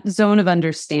time in that zone of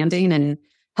understanding and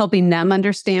helping them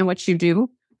understand what you do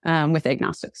with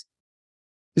agnostics.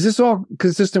 Is this all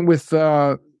consistent with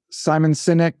Simon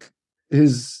Sinek,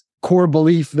 his core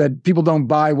belief that people don't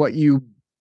buy what you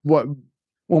do,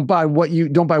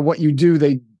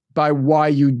 they buy why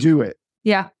you do it?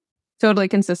 Yeah, totally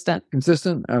consistent.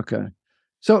 Consistent? Okay.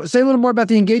 So say a little more about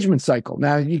the engagement cycle.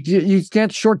 Now, you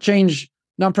can't shortchange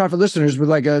nonprofit listeners with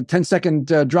like a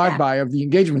 10-second drive-by of the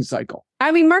engagement cycle.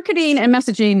 I mean, marketing and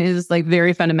messaging is like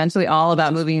very fundamentally all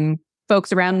about moving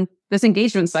folks around this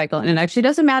engagement cycle. And it actually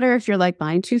doesn't matter if you're like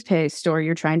buying toothpaste or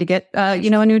you're trying to get, a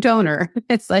new donor.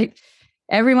 It's like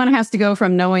everyone has to go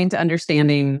from knowing to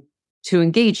understanding to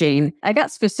engaging. I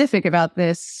got specific about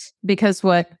this because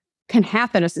what can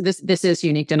happen is this is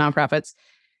unique to nonprofits,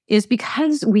 is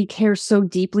because we care so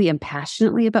deeply and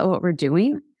passionately about what we're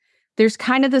doing. There's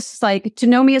kind of this like, to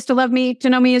know me is to love me, to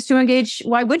know me is to engage.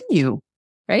 Why wouldn't you?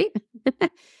 Right?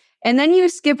 And then you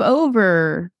skip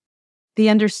over the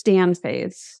understand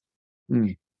phase.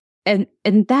 And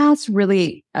that's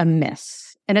really a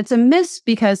miss. And it's a miss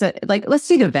because let's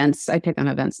see events. I pick on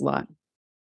events a lot.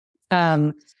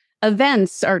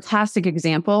 Events are a classic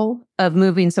example of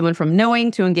moving someone from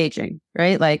knowing to engaging,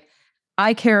 right? Like,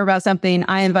 I care about something.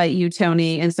 I invite you,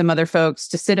 Tony, and some other folks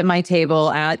to sit at my table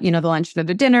at, the lunch or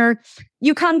the dinner.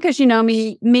 You come because you know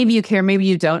me. Maybe you care, maybe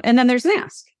you don't. And then there's an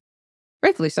ask.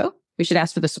 Rightfully so. We should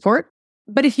ask for the support.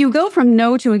 But if you go from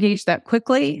no to engage that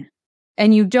quickly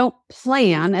and you don't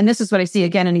plan, and this is what I see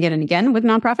again and again and again with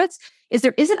nonprofits, is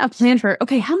there isn't a plan for,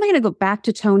 okay, how am I going to go back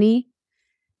to Tony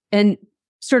and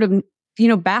sort of,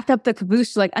 back up the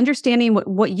caboose to like understanding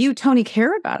what you, Tony,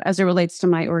 care about as it relates to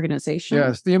my organization.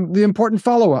 Yes, the important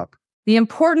follow-up.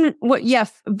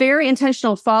 Very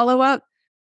intentional follow-up.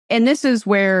 And this is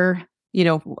where,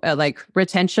 like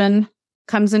retention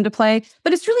comes into play.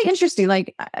 But it's really interesting.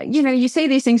 Like, you say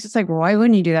these things, it's like, well, why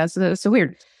wouldn't you do that? It's so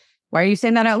weird. Why are you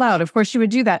saying that out loud? Of course you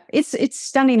would do that. It's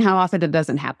stunning how often it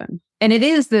doesn't happen. And it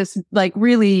is this like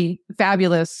really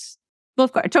fabulous, well,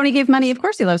 of course, Tony gave money. Of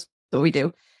course he loves what we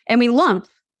do. And we lump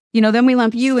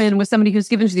you in with somebody who's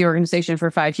given to the organization for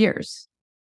 5 years.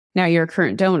 Now you're a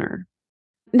current donor.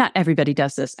 Not everybody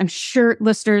does this. I'm sure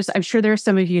listeners, there are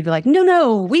some of you that are like,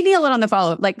 no, we nail it on the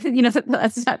follow-up. Like,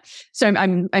 that's not, so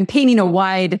I'm painting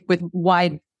with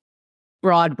wide,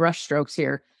 broad brushstrokes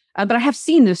here. But I have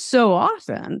seen this so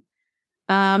often.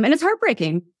 And it's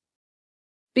heartbreaking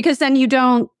because then you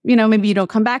don't, maybe you don't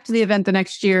come back to the event the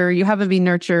next year, you haven't been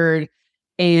nurtured,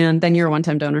 and then you're a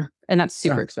one-time donor. And that's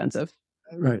super expensive.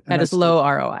 Right. That is low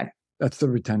ROI. That's the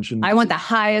retention. I want the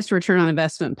highest return on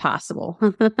investment possible.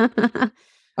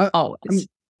 Always.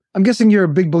 I'm guessing you're a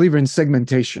big believer in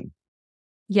segmentation.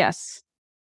 Yes.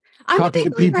 I'm a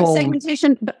big believer in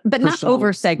segmentation, but not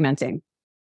over-segmenting.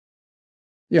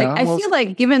 Yeah. I feel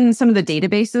like given some of the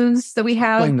databases that we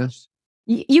have,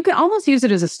 you can almost use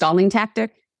it as a stalling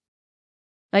tactic.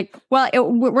 Like,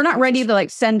 we're not ready to like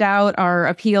send out our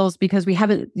appeals because we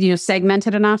haven't,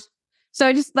 segmented enough. So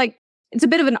I just like, it's a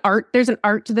bit of an art. There's an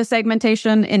art to the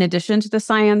segmentation in addition to the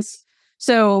science.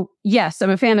 So yes, I'm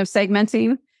a fan of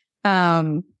segmenting,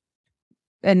 and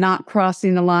not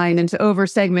crossing the line into over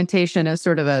segmentation as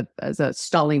sort of as a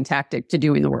stalling tactic to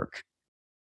doing the work.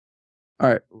 All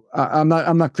right, I'm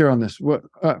not clear on this. What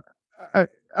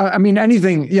I mean,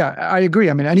 anything? Yeah, I agree.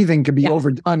 I mean, anything can be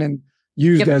overdone and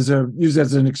used as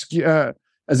an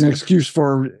excuse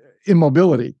for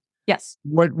immobility. Yes.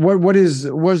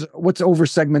 What's over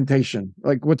segmentation?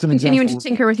 Like, what's an example? Continuing to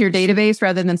tinker with your database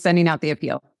rather than sending out the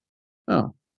appeal.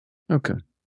 Oh, okay.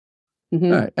 Mm-hmm.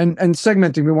 All right. And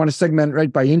segmenting, we want to segment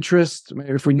right by interest.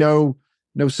 If we know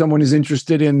someone is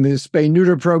interested in the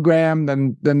spay-neuter program,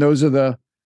 then those are the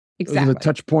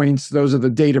touch points. Those are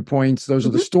the data points. Those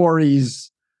are the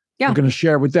stories we're going to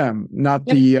share with them, not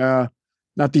the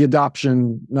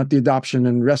adoption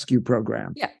and rescue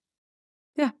program.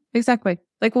 Yeah, exactly.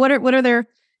 Like what are their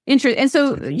interests? And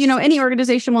so, any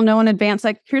organization will know in advance,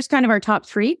 like, here's kind of our top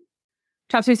three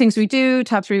things we do,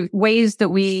 top three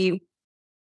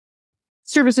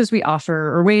services we offer,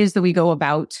 or ways that we go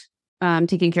about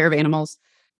taking care of animals.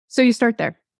 So you start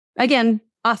there. Again,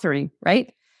 authoring,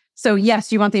 right? So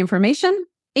yes, you want the information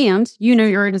and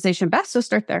your organization best, so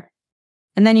start there.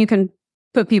 And then you can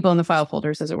put people in the file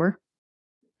folders, as it were.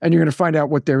 And you're going to find out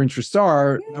what their interests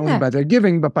are, not only by their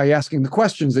giving, but by asking the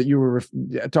questions that you were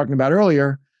talking about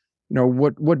earlier.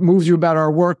 What moves you about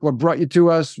our work? What brought you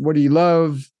to us? What do you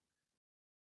love?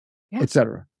 Et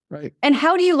cetera. Right. And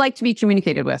how do you like to be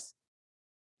communicated with?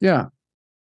 Yeah.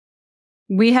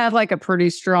 We have like a pretty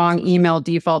strong email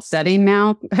default setting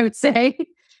now, I would say.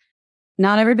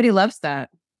 Not everybody loves that.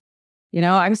 I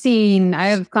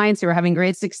have clients who are having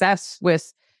great success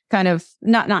with kind of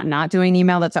not doing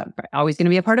email. That's always going to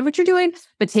be a part of what you're doing,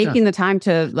 but taking the time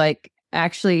to like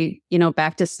actually,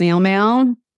 back to snail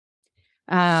mail,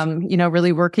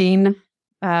 really working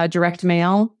direct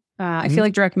mail. I feel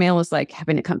like direct mail is like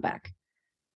having to come back.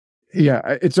 Yeah,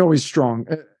 it's always strong.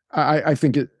 I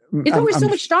think it's always so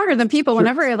much stronger than people.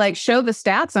 Whenever I like show the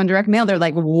stats on direct mail, they're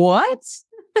like, what?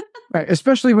 Right,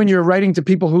 especially when you're writing to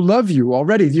people who love you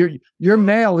already. Your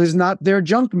mail is not their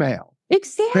junk mail.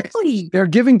 Exactly. They're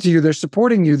giving to you. They're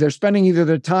supporting you. They're spending either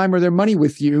their time or their money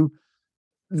with you.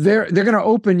 They're going to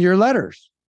open your letters.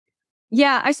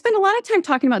 Yeah, I spend a lot of time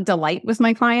talking about delight with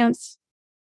my clients.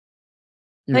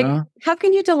 Like, how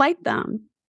can you delight them?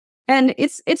 And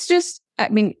it's just,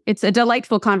 it's a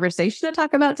delightful conversation to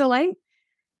talk about delight.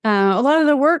 A lot of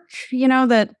the work,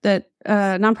 that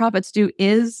nonprofits do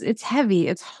it's heavy,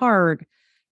 it's hard.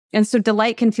 And so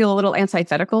delight can feel a little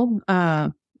antithetical,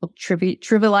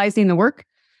 trivializing the work.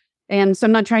 And so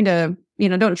I'm not trying to,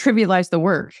 don't trivialize the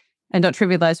work and don't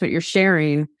trivialize what you're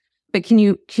sharing, but can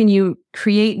you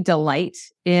create delight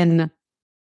in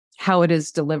how it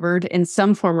is delivered in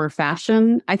some form or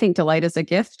fashion? I think delight is a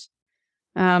gift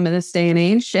in this day and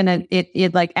age, and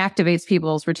it like activates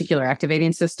people's reticular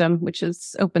activating system, which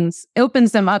is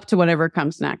opens them up to whatever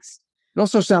comes next. It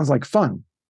also sounds like fun,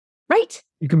 right?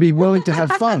 You can be willing to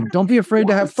have fun. Don't be afraid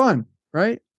to have fun,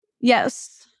 right?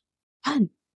 Yes, fun.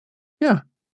 Yeah.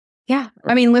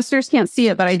 I mean, listeners can't see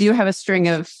it, but I do have a string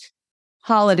of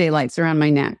holiday lights around my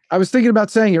neck. I was thinking about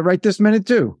saying it right this minute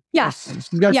too. Yes,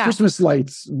 you got Christmas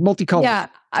lights, multicolored. Yeah,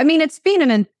 I mean, it's been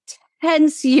an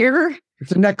intense year.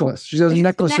 It's a necklace. She does a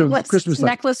necklace of Christmas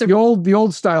lights. Necklace of the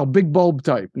old style, big bulb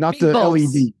type, not the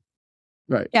bulbs. LED.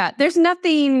 Right. Yeah, there's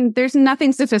nothing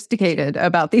sophisticated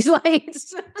about these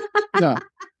lights. No,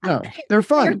 they're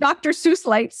fun. They're Dr. Seuss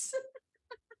lights.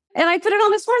 And I put it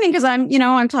on this morning because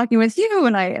I'm talking with you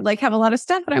and I like have a lot of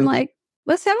stuff, but I'm like,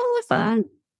 let's have a little fun.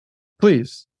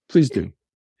 Please do.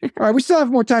 All right, we still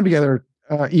have more time together.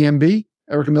 EMB,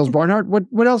 Erica Mills Barnhart.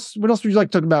 What else would you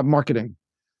like to talk about? Marketing,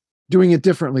 doing it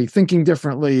differently, thinking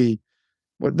differently,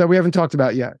 that we haven't talked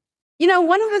about yet.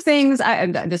 One of the things,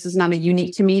 this is not a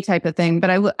unique to me type of thing, but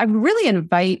I really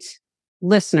invite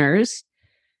listeners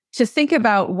to think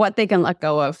about what they can let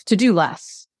go of, to do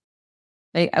less.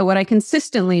 What I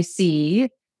consistently see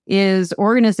is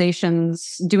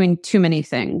organizations doing too many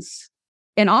things.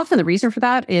 And often the reason for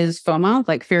that is FOMO,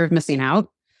 like fear of missing out.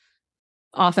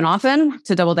 Often,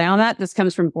 to double down on that, this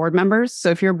comes from board members.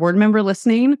 So if you're a board member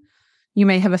listening, you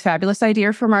may have a fabulous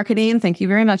idea for marketing. Thank you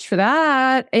very much for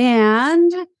that. And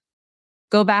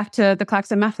go back to the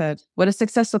Claxon method. What does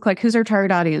success look like? Who's our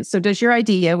target audience? So does your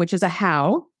idea, which is a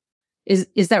how,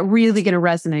 is that really going to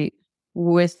resonate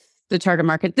with the target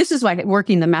market? This is why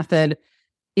working the method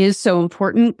is so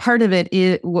important. Part of it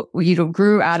is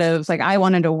grew out of I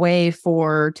wanted a way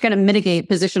to kind of mitigate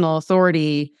positional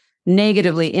authority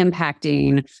negatively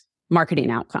impacting marketing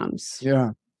outcomes.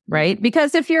 Yeah. Right?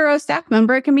 Because if you're a staff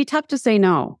member, it can be tough to say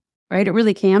no, right? It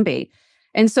really can be.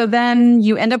 And so then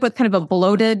you end up with kind of a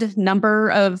bloated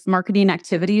number of marketing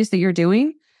activities that you're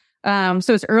doing.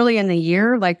 So it's early in the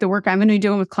year, like the work I'm going to be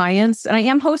doing with clients. And I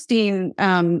am hosting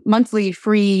monthly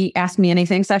free Ask Me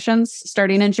Anything sessions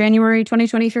starting in January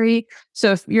 2023.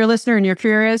 So if you're a listener and you're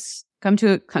curious, come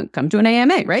to an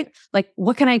AMA, right? Like,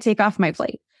 what can I take off my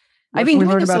plate? I've been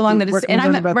doing this so long that it's, and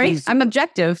I'm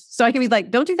objective. So I can be like,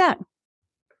 don't do that.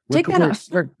 Take that off.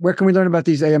 Where can we learn about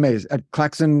these AMAs? At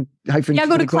Claxon hyphen? Yeah,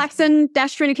 go to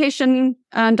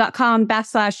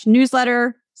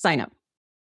claxon-communication.com/newsletter, sign up.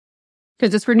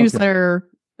 Because it's for newsletter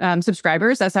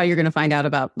subscribers. That's how you're going to find out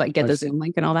about, get the Zoom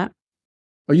link and all that.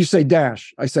 Oh, you say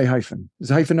dash. I say hyphen. Is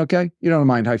hyphen okay? You don't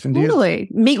mind hyphen, do you? Totally.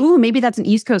 Maybe that's an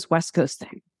East Coast, West Coast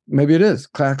thing. Maybe it is.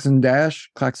 Claxon dash,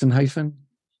 Claxon hyphen.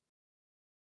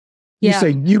 Yeah.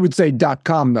 You would say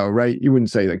 .com though, right? You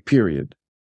wouldn't say period.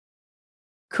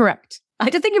 Correct. I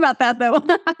had to think about that though.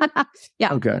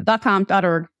 Yeah. Okay. .com, .org.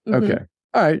 Mm-hmm. Okay.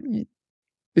 All right.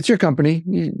 It's your company.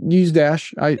 You use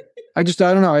dash. I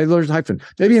don't know. I learned hyphen.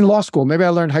 Maybe in law school. Maybe I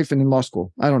learned hyphen in law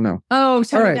school. I don't know. Oh,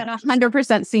 so that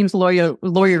 100% seems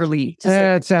lawyerly to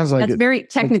say. It sounds like that's very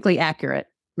technically accurate.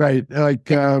 Right.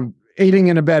 Aiding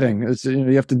and abetting.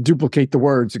 You have to duplicate the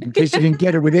words in case you didn't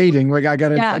get it with aiding. I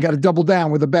got to double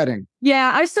down with abetting.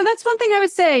 Yeah. So that's one thing I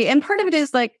would say. And part of it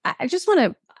is I just want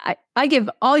to, I give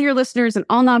all your listeners and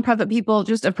all nonprofit people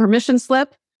just a permission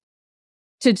slip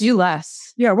to do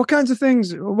less. Yeah. What kinds of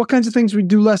things we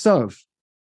do less of?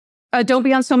 Don't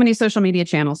be on so many social media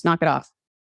channels. Knock it off.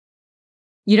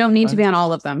 You don't need to be on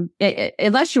all of them.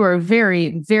 Unless you are a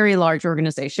very, very large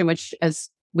organization, which, as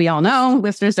we all know,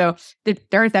 listeners, so there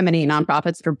aren't that many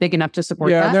nonprofits that are big enough to support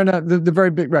that. Yeah, they're not. They're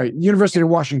very big, right? University of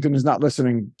Washington is not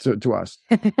listening to us.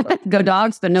 Go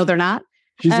Dogs, but no, they're not.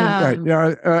 She's right.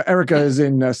 Erica is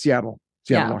in Seattle,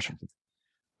 Washington.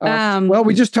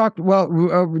 We just talked.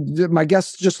 My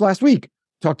guest just last week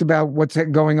talked about what's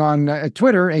going on at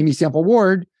Twitter. Amy Sample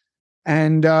Ward,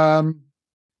 and for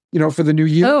the new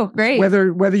year. Oh, great!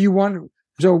 Whether you want,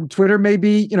 so Twitter may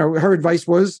be. Her advice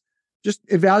was just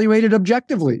evaluate it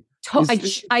objectively.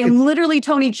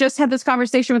 Tony just had this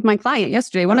conversation with my client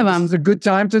yesterday. One of them. It's a good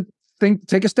time to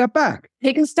take a step back.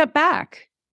 Take a step back,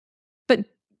 but.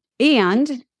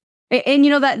 And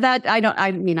that I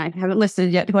haven't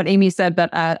listened yet to what Amy said, but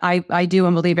I do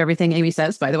and believe everything Amy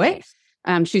says, by the way.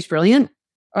 She's brilliant.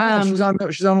 She's on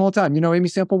all the time. Amy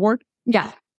Sample Ward?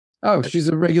 Yeah. Oh, she's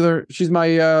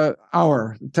my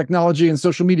our technology and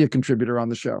social media contributor on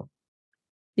the show.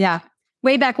 Yeah.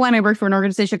 Way back when I worked for an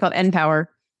organization called NPower.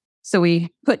 So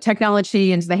we put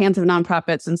technology into the hands of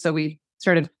nonprofits. And so we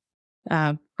started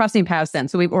crossing paths then.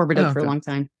 So we've orbited for a long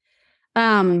time.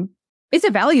 It's a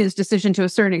values decision to a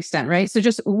certain extent, right? So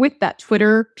just with that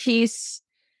Twitter piece,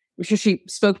 I'm sure she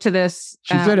spoke to this.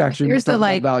 She did actually. Here's the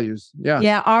values. Yeah.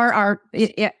 Yeah. Are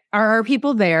our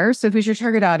people there? So who's your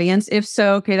target audience? If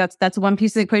so, okay, that's one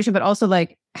piece of the equation, but also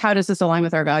how does this align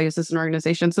with our values as an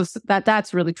organization? So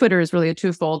that's really, Twitter is really a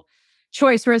twofold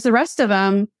choice. Whereas the rest of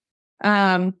them,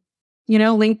 LinkedIn,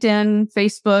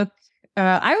 Facebook,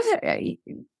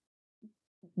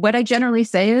 what I generally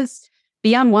say is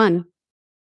be on one.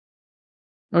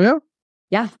 Oh, yeah?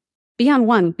 Yeah. Be on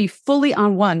one. Be fully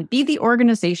on one. Be the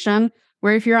organization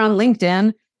where if you're on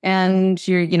LinkedIn, and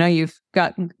you've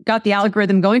got the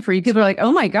algorithm going for you. People are like,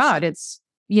 oh my God, it's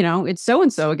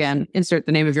so-and-so again, insert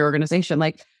the name of your organization,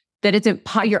 like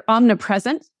that you're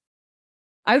omnipresent.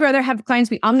 I would rather have clients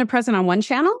be omnipresent on one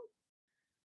channel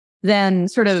than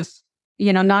sort of,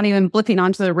 not even blipping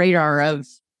onto the radar of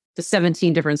the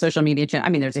 17 different social media channels. I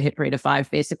mean, there's a hit rate of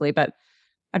 5 basically, but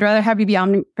I'd rather have you be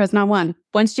omnipresent on one.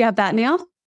 Once you have that nailed,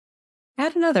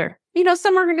 add another.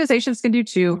 Some organizations can do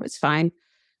 2. It's fine.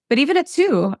 But even at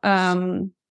 2,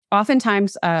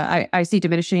 oftentimes I see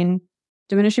diminishing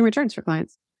returns for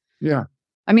clients. Yeah.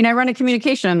 I mean, I run a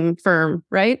communication firm,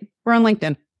 right? We're on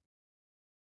LinkedIn.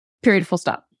 Period. Full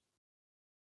stop.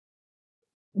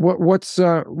 What's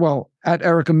at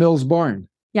Erica Mills Barn?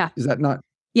 Yeah. Is that not?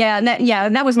 Yeah.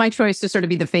 And that was my choice to sort of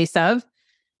be the face of.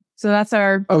 So that's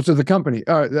our. Oh, so the company.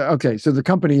 Okay. So the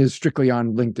company is strictly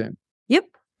on LinkedIn. Yep.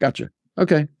 Gotcha.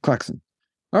 Okay. Claxon.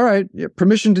 All right. Yeah.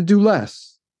 Permission to do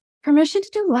less. Permission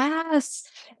to do less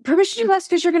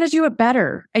because you're going to do it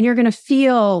better. And you're going to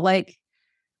feel like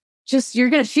you're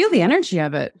going to feel the energy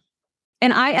of it.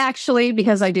 And I actually,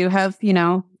 because I do have,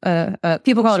 people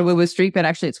call it a woo-woo streak, but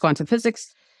actually it's quantum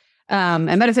physics and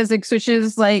metaphysics, which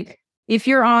is like, if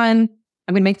you're on,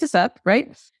 I'm going to make this up,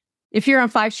 right? If you're on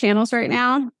 5 channels right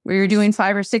now, where you're doing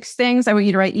 5 or 6 things, I want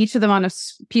you to write each of them on a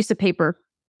piece of paper.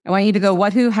 I want you to go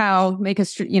what, who, how, make a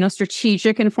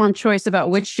strategic, informed choice about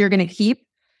which you're going to keep.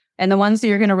 And the ones that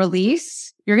you're going to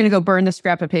release, you're going to go burn the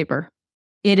scrap of paper.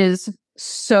 It is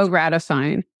so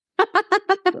gratifying.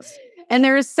 And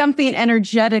there is something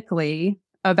energetically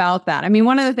about that. I mean,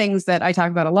 one of the things that I talk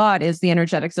about a lot is the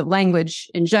energetics of language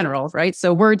in general, right?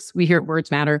 So we hear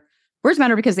words matter. Words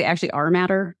matter because they actually are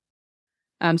matter.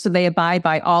 So they abide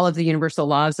by all of the universal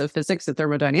laws of physics and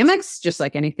thermodynamics, just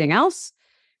like anything else.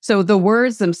 So the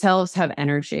words themselves have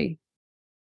energy.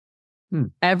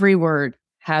 Every word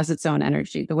has its own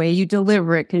energy. The way you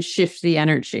deliver it can shift the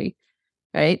energy,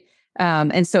 right?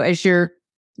 And so as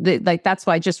that's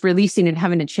why just releasing and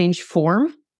having to change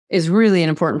form is really an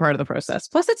important part of the process.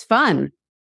 Plus, it's fun.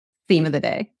 Theme of the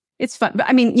day. It's fun. But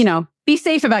I mean, be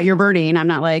safe about your birding. I'm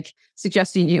not like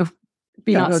suggesting you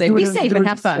not safe. Be safe and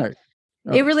have fun. Right.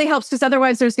 Oh. It really helps because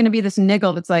otherwise there's going to be this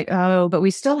niggle that's like, oh, but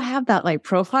we still have that like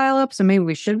profile up. So maybe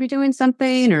we should be doing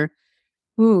something or,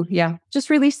 just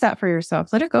release that for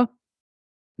yourself. Let it go.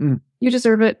 You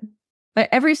deserve it. But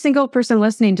every single person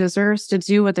listening deserves to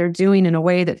do what they're doing in a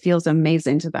way that feels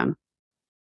amazing to them.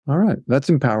 All right. That's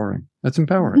empowering.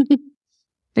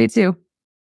 They too.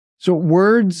 So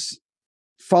words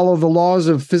follow the laws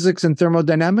of physics and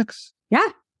thermodynamics? Yeah.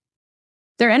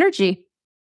 They're energy.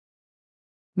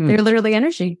 They're literally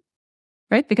energy,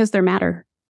 right? Because they're matter.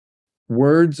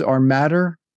 Words are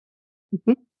matter?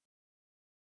 Mm-hmm.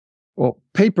 Well,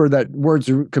 paper that words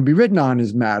could be written on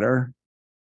is matter.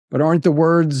 But aren't the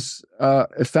words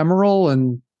ephemeral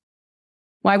and...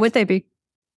 Why would they be?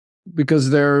 Because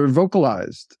they're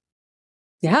vocalized.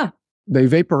 Yeah. They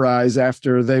vaporize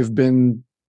after they've been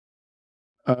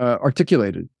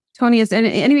articulated. Tony, has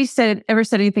anybody ever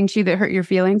said anything to you that hurt your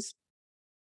feelings?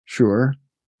 Sure.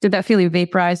 Did that feeling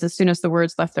vaporize as soon as the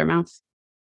words left their mouths?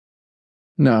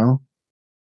 No.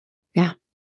 Yeah.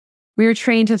 We are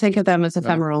trained to think of them as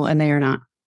ephemeral, and they are not.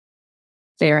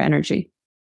 They are energy.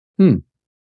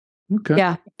 Okay.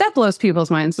 Yeah, that blows people's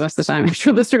minds most of the time. I'm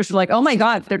sure listeners are like, oh my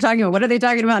God, what are they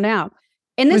talking about now?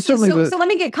 And this so let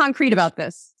me get concrete about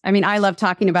this. I mean, I love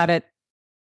talking about it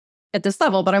at this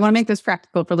level, but I want to make this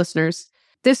practical for listeners.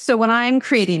 So when I'm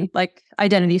creating like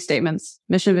identity statements,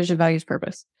 mission, vision, values,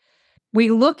 purpose, we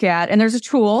look at, and there's a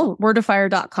tool,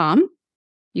 wordafire.com.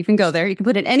 You can go there. You can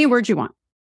put in any word you want.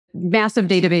 Massive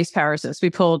database powers this. We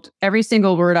pulled every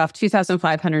single word off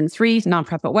 2,503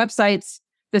 nonprofit websites.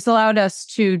 This allowed us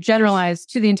to generalize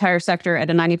to the entire sector at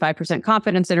a 95%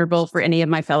 confidence interval for any of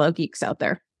my fellow geeks out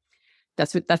there.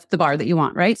 That's the bar that you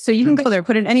want, right? So you can go there,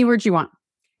 put in any words you want.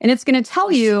 And it's going to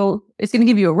tell you, it's going to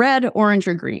give you a red, orange,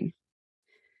 or green.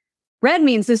 Red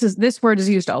means this word is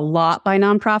used a lot by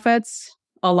nonprofits.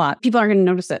 A lot. People aren't going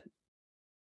to notice it.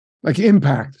 Like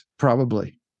impact,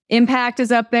 probably. Impact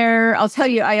is up there. I'll tell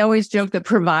you, I always joke that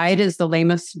provide is the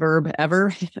lamest verb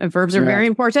ever. Verbs are very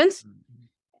important.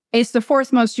 It's the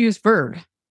 4th most used verb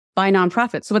by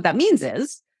nonprofits. So what that means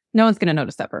is no one's going to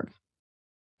notice that verb.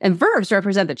 And verbs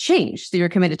represent the change that you're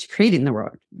committed to creating in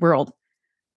the world.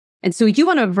 And so you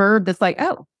want a verb that's like,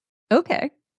 oh,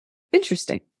 okay,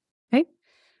 interesting. Okay.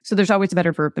 So there's always a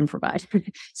better verb than provide.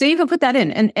 So you can put that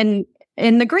in. And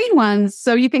in the green ones,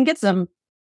 so you can get some,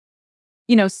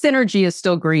 synergy is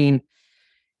still green.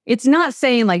 It's not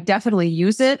saying like definitely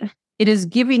use it. It is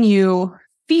giving you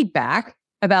feedback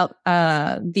about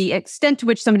the extent to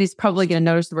which somebody's probably going to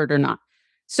notice the word or not.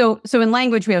 So in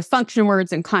language, we have function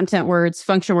words and content words.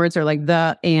 Function words are like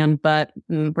the, and, but,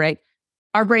 right?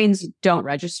 Our brains don't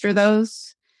register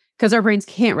those because our brains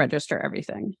can't register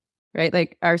everything, right?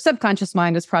 Like our subconscious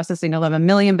mind is processing 11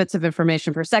 million bits of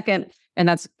information per second, and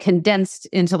that's condensed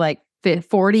into like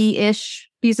 40-ish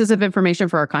pieces of information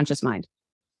for our conscious mind.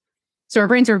 So our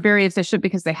brains are very efficient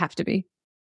because they have to be.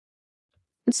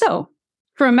 And so,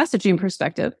 from a messaging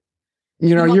perspective,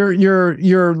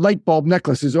 your light bulb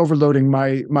necklace is overloading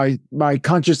my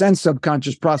conscious and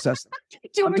subconscious process.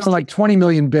 I'm doing like 20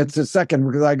 million bits a second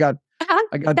because I got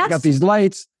these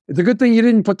lights. It's a good thing you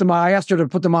didn't put them on. I asked her to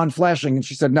put them on flashing, and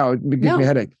she said no, it gives me a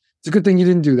headache. It's a good thing you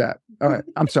didn't do that. All right,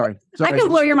 I'm sorry. I can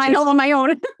blow your mind all on my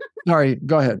own. Sorry,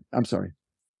 go ahead. I'm sorry.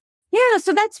 Yeah,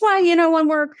 so that's why when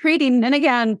we're creating, and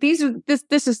again, this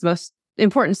is the most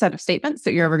important set of statements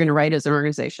that you're ever going to write as an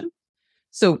organization.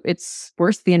 So it's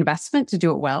worth the investment to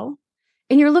do it well.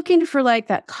 And you're looking for like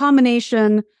that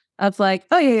combination of like,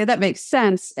 oh yeah, that makes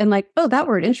sense. And like, oh, that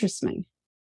word interests me.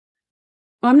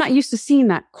 Well, I'm not used to seeing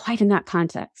that quite in that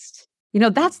context.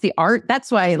 That's the art.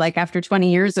 That's why like after 20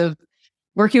 years of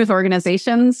working with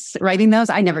organizations, writing those,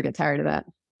 I never get tired of that.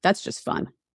 That's just fun.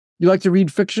 You like to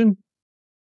read fiction?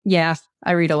 Yeah,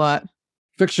 I read a lot.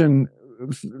 Fiction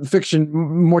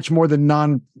much more so than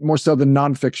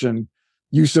nonfiction.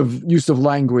 Use of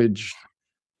language,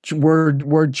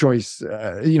 word choice.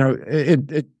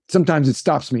 It sometimes it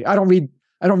stops me. I don't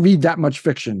read that much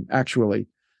fiction actually,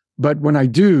 but when I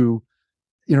do,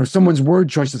 someone's word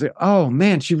choice, I say, oh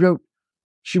man, she wrote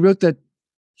that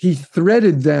he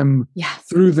threaded them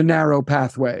through the narrow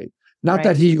pathway, not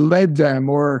that he led them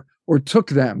or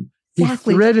took them. He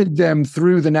threaded them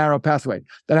through the narrow pathway.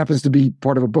 That happens to be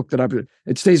part of a book that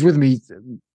it stays with me.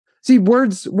 See,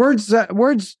 words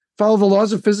follow the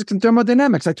laws of physics and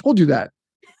thermodynamics. I told you that.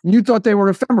 You thought they were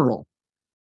ephemeral.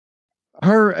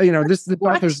 This is the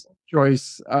author's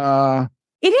choice.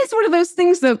 It is one of those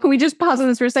things, though. Can we just pause on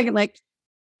this for a second? Like,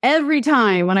 every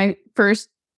time when I first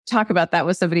talk about that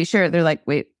with somebody, share it, they're like,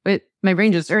 wait, my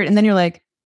brain just hurt. And then you're like,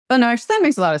 oh, no, actually, that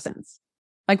makes a lot of sense.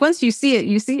 Like, once you see it,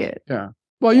 you see it. Yeah.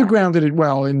 Well, you grounded it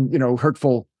well in,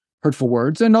 hurtful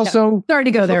words. And also... Sorry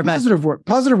to go there, but...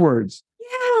 Positive words.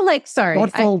 Yeah, like, sorry.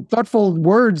 Thoughtful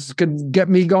words could get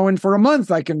me going for a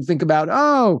month. I can think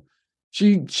about,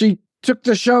 she took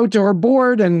the show to her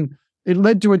board and it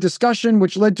led to a discussion,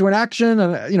 which led to an action.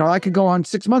 And, I could go on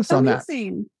 6 months on that.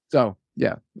 So,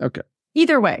 yeah. Okay.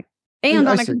 Either way. And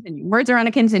on a continuum. Words are on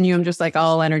a continuum, just like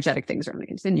all energetic things are on a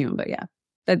continuum. But yeah,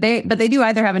 but they do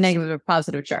either have a negative or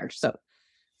positive charge. So.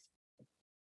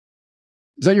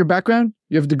 Is that your background?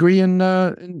 You have a degree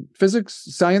in physics,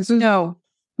 sciences? No.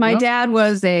 My dad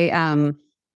was a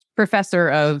professor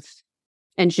of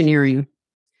engineering.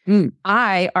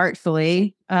 I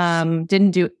artfully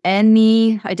didn't do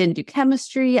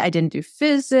chemistry. I didn't do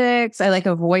physics. I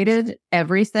avoided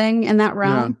everything in that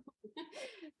realm. Yeah.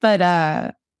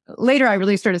 But later I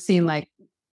really started seeing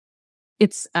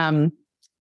it's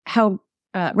how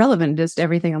relevant it is to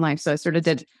everything in life. So I sort of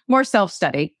did more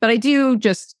self-study. But I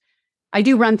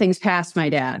do run things past my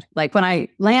dad. Like when I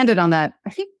landed on that,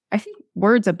 I think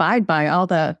words abide by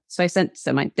so I sent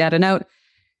my dad a note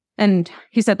and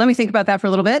he said, let me think about that for a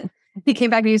little bit. He came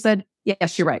back and he said,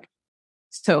 yes, you're right.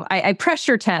 So I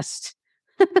pressure test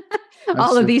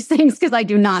all of these things because I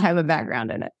do not have a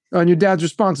background in it. And your dad's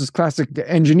response is classic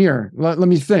engineer. Let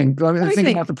me think. Let me think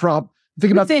about the problem.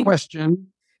 Think about the question.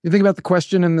 You think about the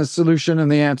question and the solution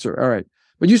and the answer. All right.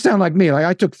 But you sound like me. Like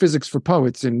I took physics for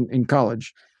poets in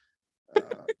college.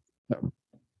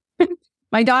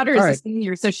 My daughter is a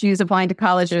senior, so she's applying to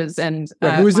colleges and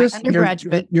who is this?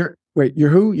 Undergraduate. You're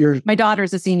who? My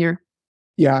daughter's a senior.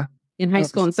 Yeah. In high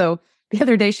school. And so the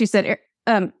other day she said,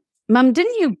 Mom,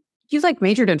 didn't you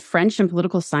majored in French and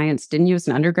political science, didn't you, as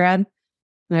an undergrad?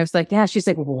 And I was like, yeah. She's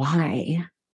like, why?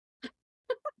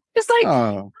 It's like,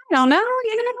 I don't know,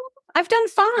 I've done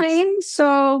fine.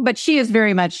 So, but she is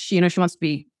very much, she wants to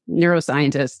be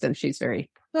neuroscientist and she's very...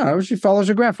 No, she follows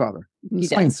her grandfather.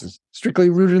 Sciences. Strictly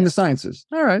rooted in the sciences.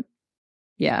 All right.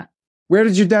 Yeah. Where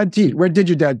did your dad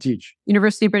teach?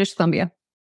 University of British Columbia.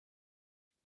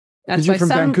 That's why from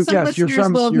Vancouver. Yes,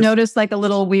 listeners will notice a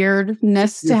little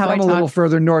weirdness to how I talk. You're a little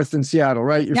further north than Seattle,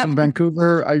 right? You're from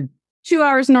Vancouver. 2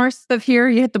 hours north of here,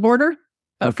 you hit the border.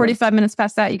 About 45 minutes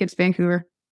past that, you get to Vancouver.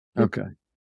 Okay.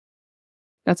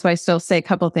 That's why I still say a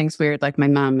couple of things weird, like my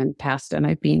mom and pasta, and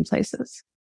I've been places.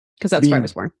 Because that's where I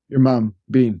was born. Your mom,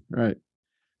 Bean, right.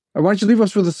 Why don't you leave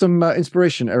us with some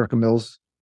inspiration, Erica Mills?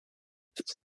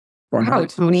 Wow,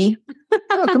 Tony.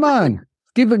 Oh, come on.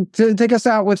 Take us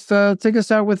out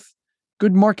with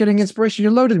good marketing inspiration.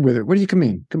 You're loaded with it. What do you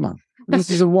mean? Come on.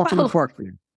 This is a walk in the park for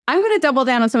you. I'm going to double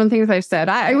down on some of the things I've said.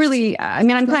 I mean,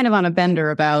 I'm kind of on a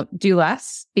bender about do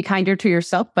less, be kinder to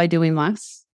yourself by doing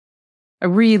less. I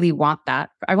really want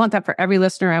that. I want that for every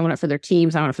listener. I want it for their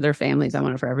teams. I want it for their families. I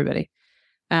want it for everybody.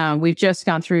 We've just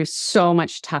gone through so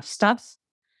much tough stuff.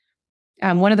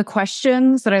 One of the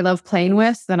questions that I love playing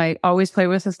with, that I always play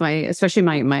with especially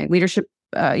my leadership,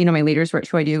 my leaders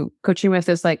who I do coaching with,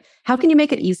 is like, how can you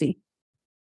make it easy?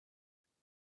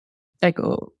 Like,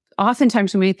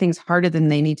 oftentimes we make things harder than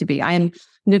they need to be. I am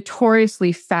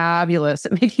notoriously fabulous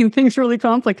at making things really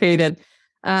complicated.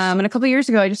 And a couple of years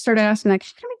ago, I just started asking, like, how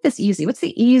can I make this easy? What's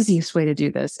the easiest way to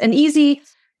do this? And easy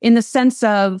in the sense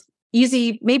of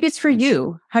easy, maybe it's for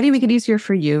you. How do you make it easier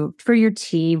for you, for your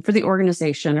team, for the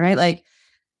organization, right? Like,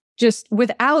 just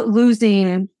without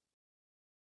losing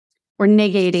or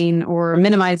negating or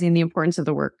minimizing the importance of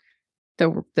the work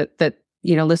that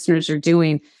listeners are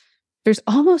doing. There's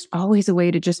almost always a way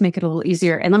to just make it a little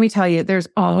easier. And let me tell you, there's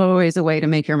always a way to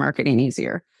make your marketing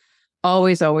easier.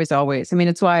 Always, always, always. I mean,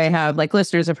 it's why I have, like,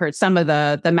 listeners have heard some of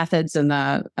the methods and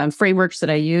the frameworks that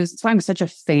I use. It's why I'm such a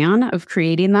fan of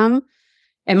creating them.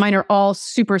 And mine are all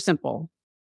super simple.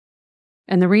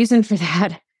 And the reason for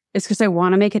that is because I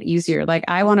want to make it easier. Like,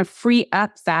 I want to free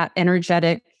up that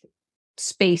energetic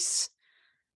space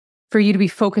for you to be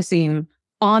focusing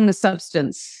on the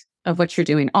substance of what you're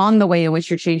doing, on the way in which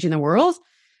you're changing the world.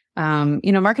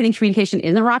 Marketing communication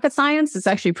isn't rocket science. It's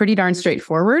actually pretty darn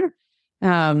straightforward.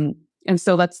 And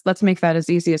so let's make that as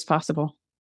easy as possible.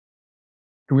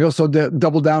 Can we also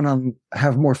double down on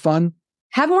have more fun?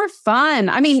 Have more fun.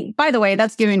 I mean, by the way,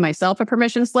 that's giving myself a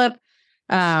permission slip.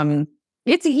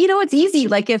 It's easy.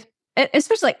 Like,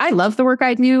 especially, like, I love the work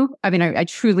I do. I mean, I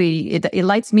truly, it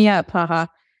lights me up. Haha.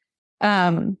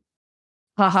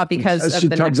 Because as of she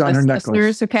the tugs on her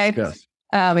necklace. Okay. Yes.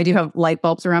 I do have light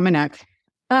bulbs around my neck.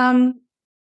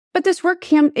 But this work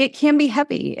can be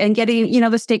heavy, and getting,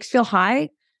 the stakes feel high.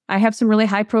 I have some really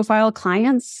high profile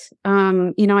clients.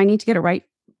 I need to get it right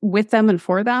with them and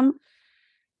for them.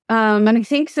 And I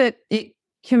think that we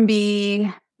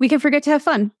can forget to have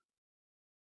fun.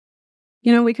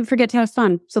 We can forget to have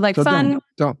fun. So, like, fun.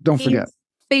 Don't forget.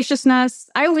 Spaciousness.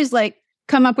 I always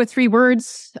come up with 3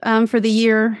 words for the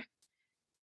year.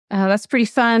 That's pretty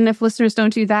fun. If listeners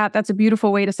don't do that, that's a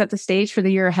beautiful way to set the stage for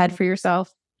the year ahead for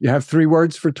yourself. You have 3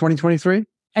 words for 2023?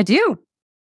 I do.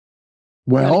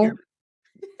 Well,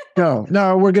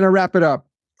 no, we're going to wrap it up.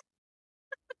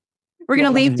 We're going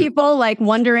to leave people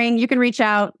wondering. You can reach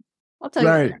out. I'll tell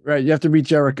you. Right. You have to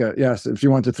reach Erica. Yes. If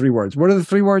you want the 3 words. What are the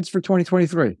 3 words for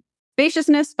 2023?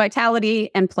 Spaciousness, vitality,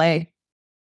 and play.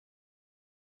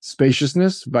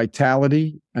 Spaciousness,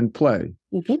 vitality, and play.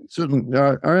 Mm-hmm. Certainly.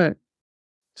 All right.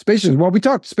 Spacious. Well, we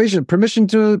talked spacious. Permission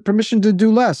to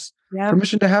do less. Yep.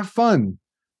 Permission to have fun.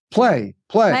 Play.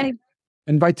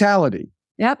 And vitality.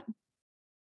 Yep.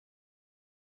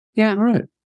 Yeah. All right.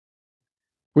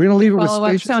 We're going to leave it with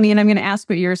spacious. Tony, and I'm going to ask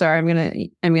what yours are. I'm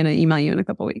going to email you in a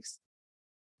couple of weeks.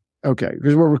 Okay,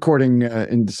 because we're recording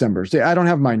in December. See, I don't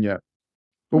have mine yet,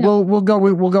 but we'll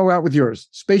go out with yours.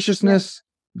 Spaciousness,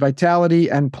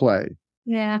 vitality, and play.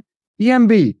 Yeah.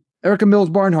 EMB, Erica Mills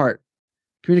Barnhart,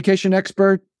 communication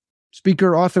expert,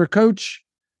 speaker, author, coach.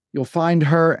 You'll find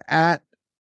her at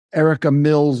Erica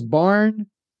Mills Barn,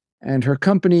 and her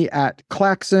company at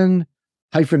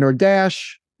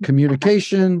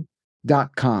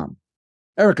Claxon-communication.com.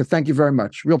 Erica, thank you very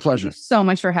much. Real pleasure. Thank you so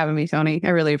much for having me, Tony. I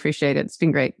really appreciate it. It's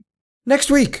been great.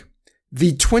 Next week,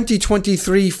 the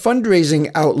 2023 Fundraising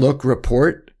Outlook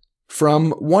Report from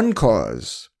One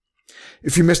Cause.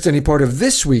 If you missed any part of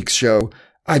this week's show,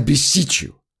 I beseech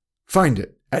you, find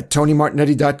it at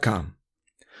TonyMartignetti.com.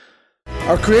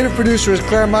 Our creative producer is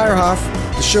Claire Meyerhoff.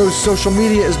 The show's social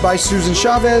media is by Susan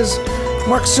Chavez.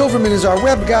 Mark Silverman is our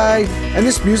web guy, and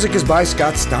this music is by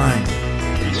Scott Stein.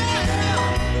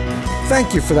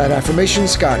 Thank you for that affirmation,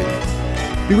 Scotty.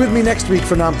 Be with me next week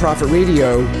for Nonprofit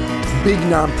Radio, big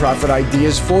nonprofit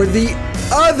ideas for the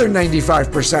other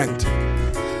 95%.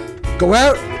 Go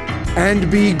out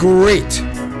and be great.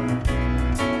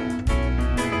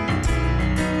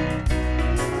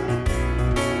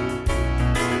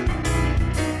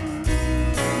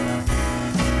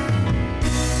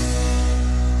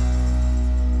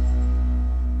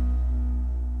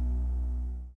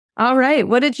 All right.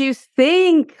 What did you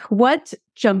think? What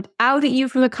jumped out at you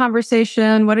from the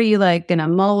conversation? What are you going to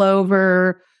mull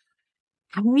over?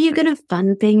 How are you going to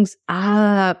fun things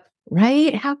up?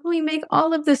 Right? How can we make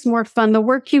all of this more fun? The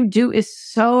work you do is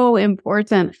so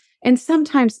important. And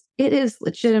sometimes it is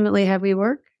legitimately heavy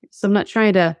work. So I'm not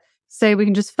trying to say we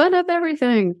can just fun up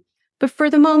everything. But for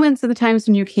the moments and the times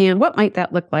when you can, what might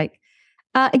that look like?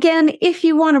 Again, if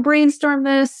you want to brainstorm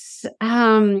this,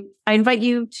 I invite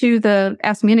you to the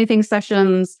Ask Me Anything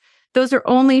sessions. Those are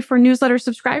only for newsletter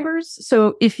subscribers.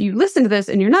 So if you listen to this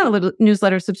and you're not a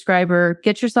newsletter subscriber,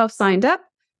 get yourself signed up.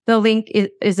 The link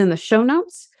is in the show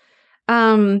notes.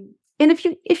 And if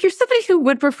you're somebody who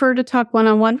would prefer to talk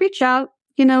one-on-one, reach out.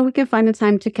 We can find a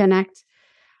time to connect.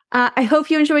 I hope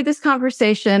you enjoyed this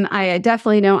conversation. I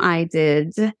definitely know I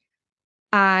did.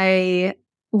 I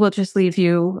will just leave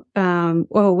you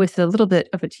with a little bit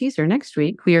of a teaser. Next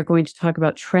week, we are going to talk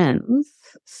about trends.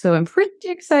 So I'm pretty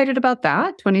excited about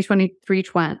that. 2023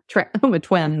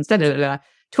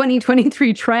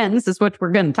 trends is what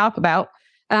we're going to talk about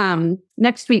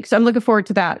next week. So I'm looking forward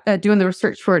to that. Doing the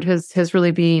research for it has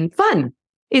really been fun.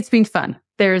 It's been fun.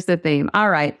 There's the theme. All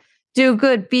right. Do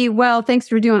good. Be well. Thanks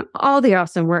for doing all the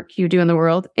awesome work you do in the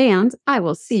world. And I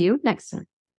will see you next time.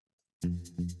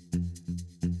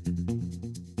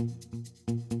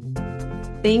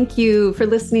 Thank you for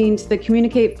listening to the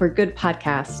Communicate for Good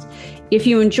podcast. If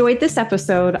you enjoyed this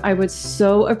episode, I would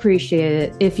so appreciate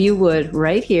it if you would,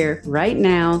 right here, right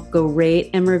now, go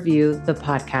rate and review the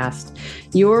podcast.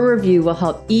 Your review will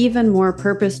help even more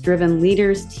purpose-driven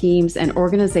leaders, teams, and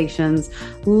organizations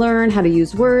learn how to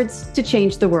use words to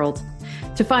change the world.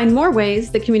 To find more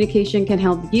ways that communication can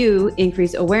help you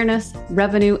increase awareness,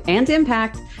 revenue, and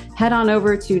impact, head on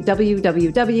over to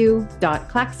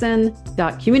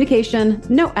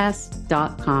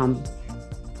www.claxon.communication.com.